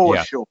 for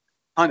sure,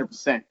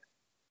 100%.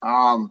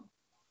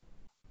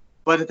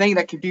 But the thing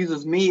that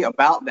confuses me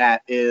about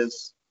that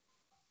is,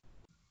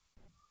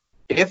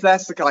 if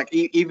that's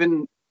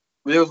even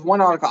there was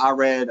one article I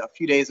read a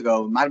few days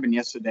ago, it might have been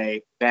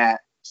yesterday,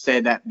 that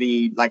said that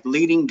the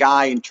leading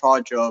guy in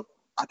charge of,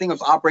 I think it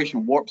was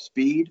Operation Warp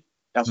Speed,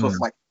 that's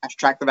supposed to fast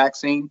track the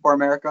vaccine for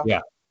America.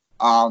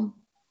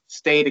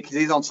 Stated, because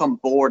he's on some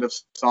board of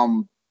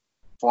some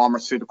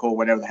pharmaceutical,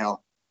 whatever the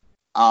hell,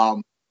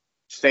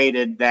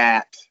 stated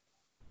that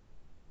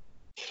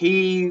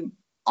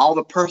all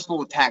the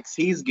personal attacks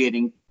he's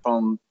getting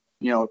from,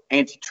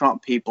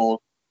 anti-Trump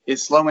people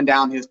is slowing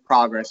down his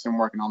progress in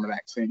working on the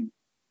vaccine.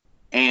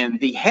 And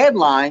the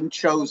headline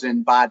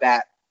chosen by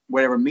that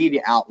whatever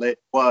media outlet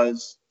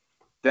was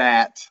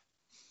that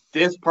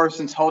this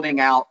person's holding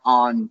out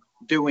on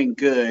doing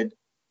good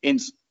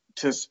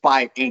to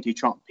spite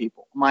anti-Trump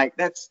people. I'm like,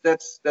 that's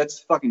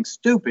fucking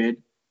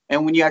stupid.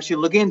 And when you actually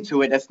look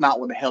into it, that's not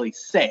what the hell he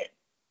said.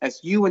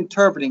 That's you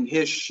interpreting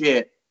his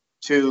shit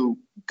to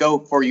go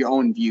for your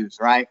own views,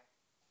 right?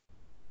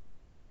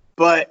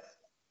 But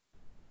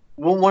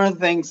one of the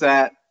things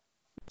that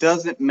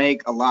doesn't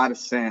make a lot of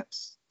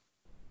sense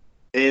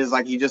is,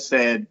 like you just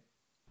said,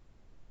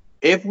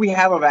 if we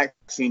have a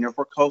vaccine, or if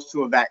we're close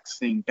to a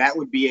vaccine, that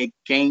would be a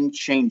game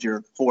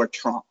changer for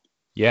Trump.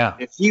 Yeah.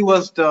 If he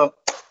was to,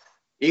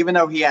 even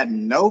though he had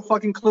no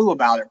fucking clue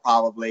about it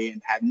probably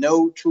and had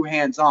no true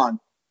hands-on,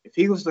 if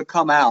he was to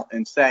come out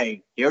and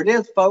say, here it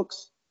is,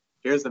 folks,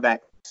 here's the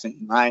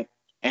vaccine, right?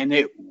 And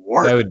it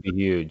worked. That would be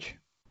huge.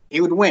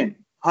 He would win,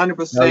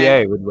 100%. Oh,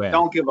 yeah, he would win.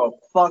 Don't give a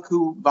fuck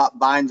who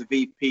Biden's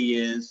VP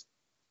is.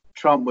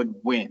 Trump would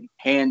win,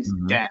 hands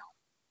down.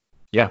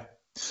 Yeah.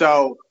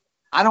 So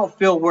I don't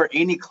feel we're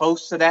any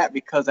close to that,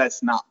 because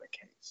that's not the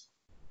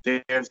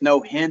case. There's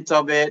no hint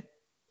of it.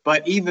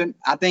 But even,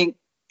 I think,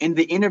 in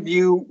the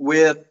interview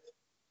with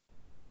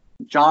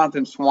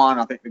Jonathan Swan,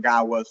 I think the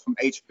guy was from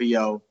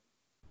HBO,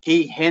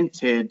 he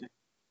hinted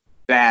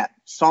that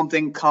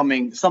something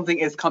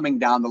is coming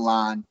down the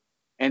line,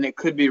 and it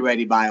could be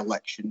ready by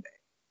election day.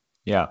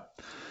 Yeah.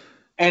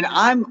 And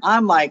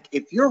I'm like,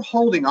 if you're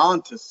holding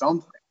on to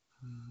something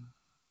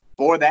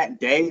for that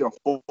day or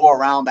for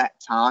around that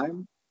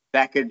time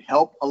that could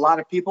help a lot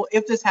of people,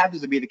 if this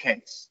happens to be the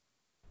case,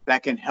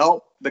 that can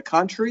help the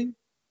country,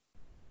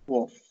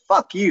 well,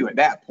 fuck you at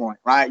that point,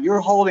 right? You're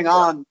holding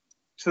on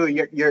to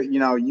your you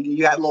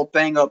got a little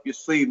thing up your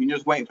sleeve and you're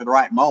just waiting for the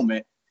right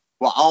moment.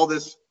 Well, all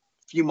this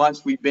few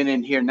months we've been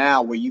in here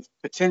now where you've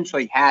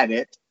potentially had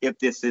it, if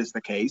this is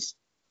the case,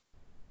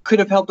 could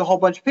have helped a whole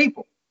bunch of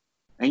people.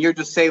 And you're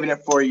just saving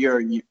it for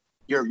your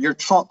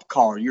trump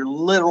card, your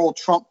literal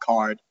trump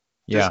card,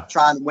 just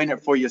trying to win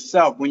it for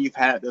yourself when you've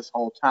had it this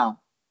whole time.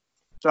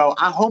 So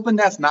I'm hoping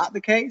that's not the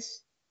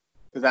case,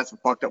 because that's a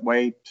fucked up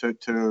way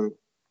to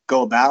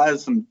go about it.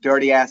 Some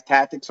dirty ass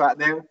tactics right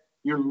there.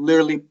 You're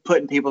literally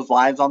putting people's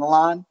lives on the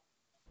line.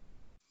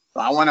 So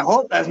I want to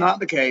hope that's not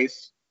the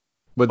case.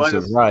 Wouldn't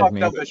but surprise as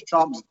me. fucked up as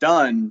Trump's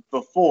done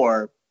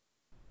before,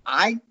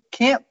 I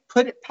can't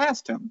put it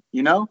past him,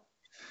 you know?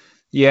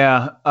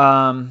 Yeah.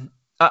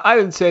 I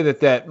would say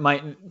that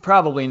might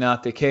probably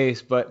not the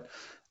case, but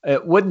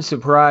it wouldn't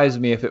surprise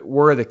me if it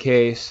were the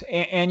case.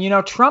 And you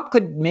know, Trump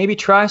could maybe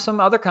try some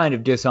other kind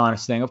of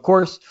dishonest thing. Of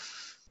course,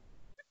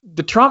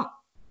 the Trump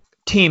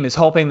team is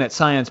hoping that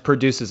science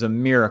produces a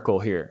miracle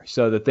here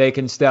so that they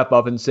can step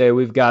up and say,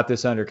 we've got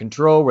this under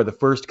control. We're the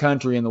first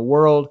country in the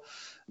world.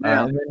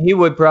 Yeah. And then he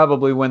would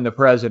probably win the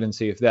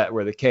presidency if that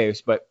were the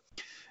case. But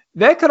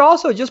they could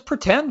also just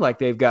pretend like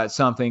they've got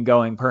something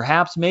going.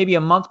 Perhaps maybe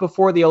a month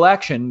before the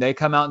election, they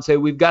come out and say,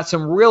 we've got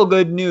some real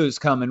good news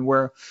coming.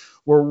 We're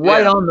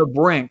right on the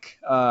brink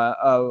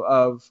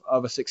of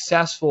a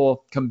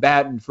successful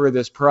combatant for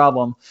this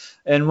problem.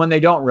 And when they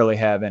don't really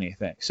have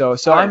anything. So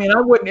I mean,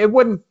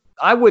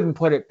 I wouldn't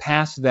put it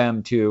past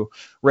them to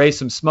raise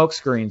some smoke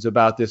screens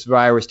about this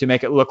virus to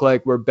make it look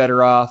like we're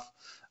better off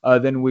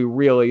than we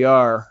really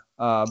are.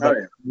 But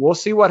we'll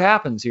see what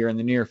happens here in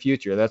the near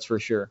future. That's for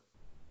sure.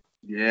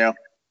 Yeah,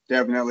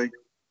 definitely.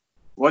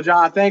 Well,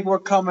 John, I think we're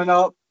coming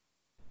up.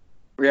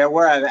 Yeah,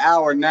 we're at an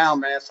hour now,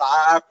 man. So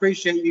I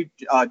appreciate you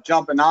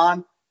jumping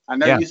on. I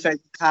know you said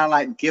kind of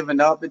like giving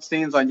up, it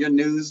seems, on your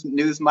news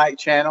mic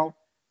channel.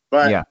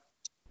 But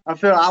I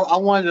feel I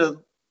wanted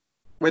to,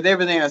 with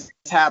everything that's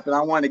happened,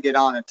 I wanted to get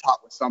on and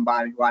talk with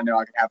somebody who I know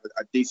I can have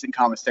a decent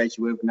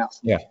conversation with without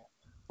some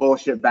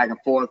bullshit back and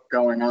forth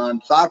going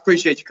on. So I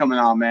appreciate you coming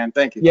on, man.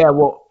 Thank you. Yeah,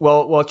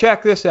 well,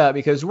 check this out,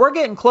 because we're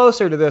getting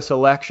closer to this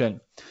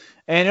election.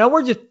 And you know,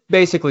 we're just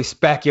basically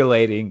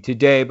speculating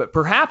today, but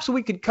perhaps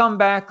we could come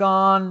back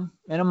on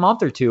in a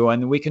month or two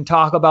and we can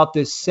talk about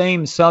this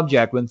same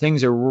subject when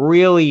things are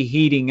really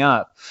heating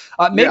up.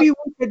 Maybe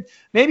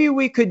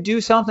we could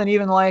do something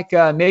even like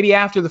maybe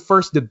after the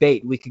first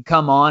debate, we could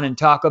come on and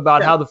talk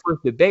about how the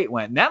first debate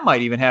went. And that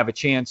might even have a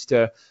chance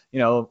to,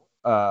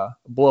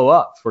 blow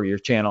up for your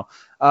channel.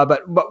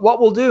 But what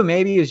we'll do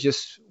maybe is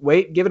just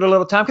wait, give it a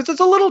little time, because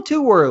it's a little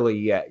too early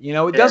yet. You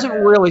know, it doesn't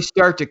really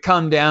start to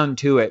come down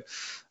to it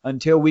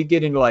until we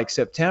get into like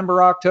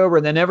September, October,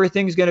 and then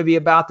everything's going to be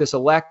about this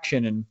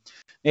election, and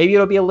maybe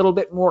it'll be a little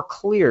bit more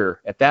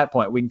clear at that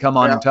point. We can come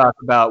on and talk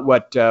about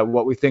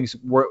what we think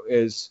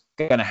is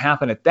going to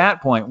happen at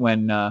that point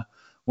when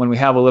we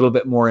have a little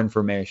bit more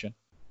information.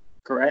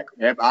 Correct.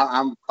 Yep,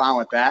 I'm fine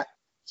with that.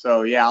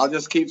 So yeah, I'll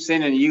just keep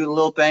sending you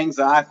little things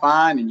that I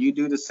find, and you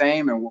do the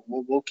same, and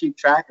we'll keep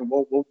track, and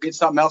we'll get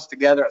something else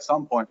together at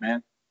some point,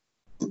 man.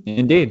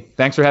 Indeed.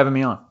 Thanks for having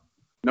me on.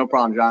 No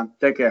problem, John.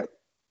 Take care.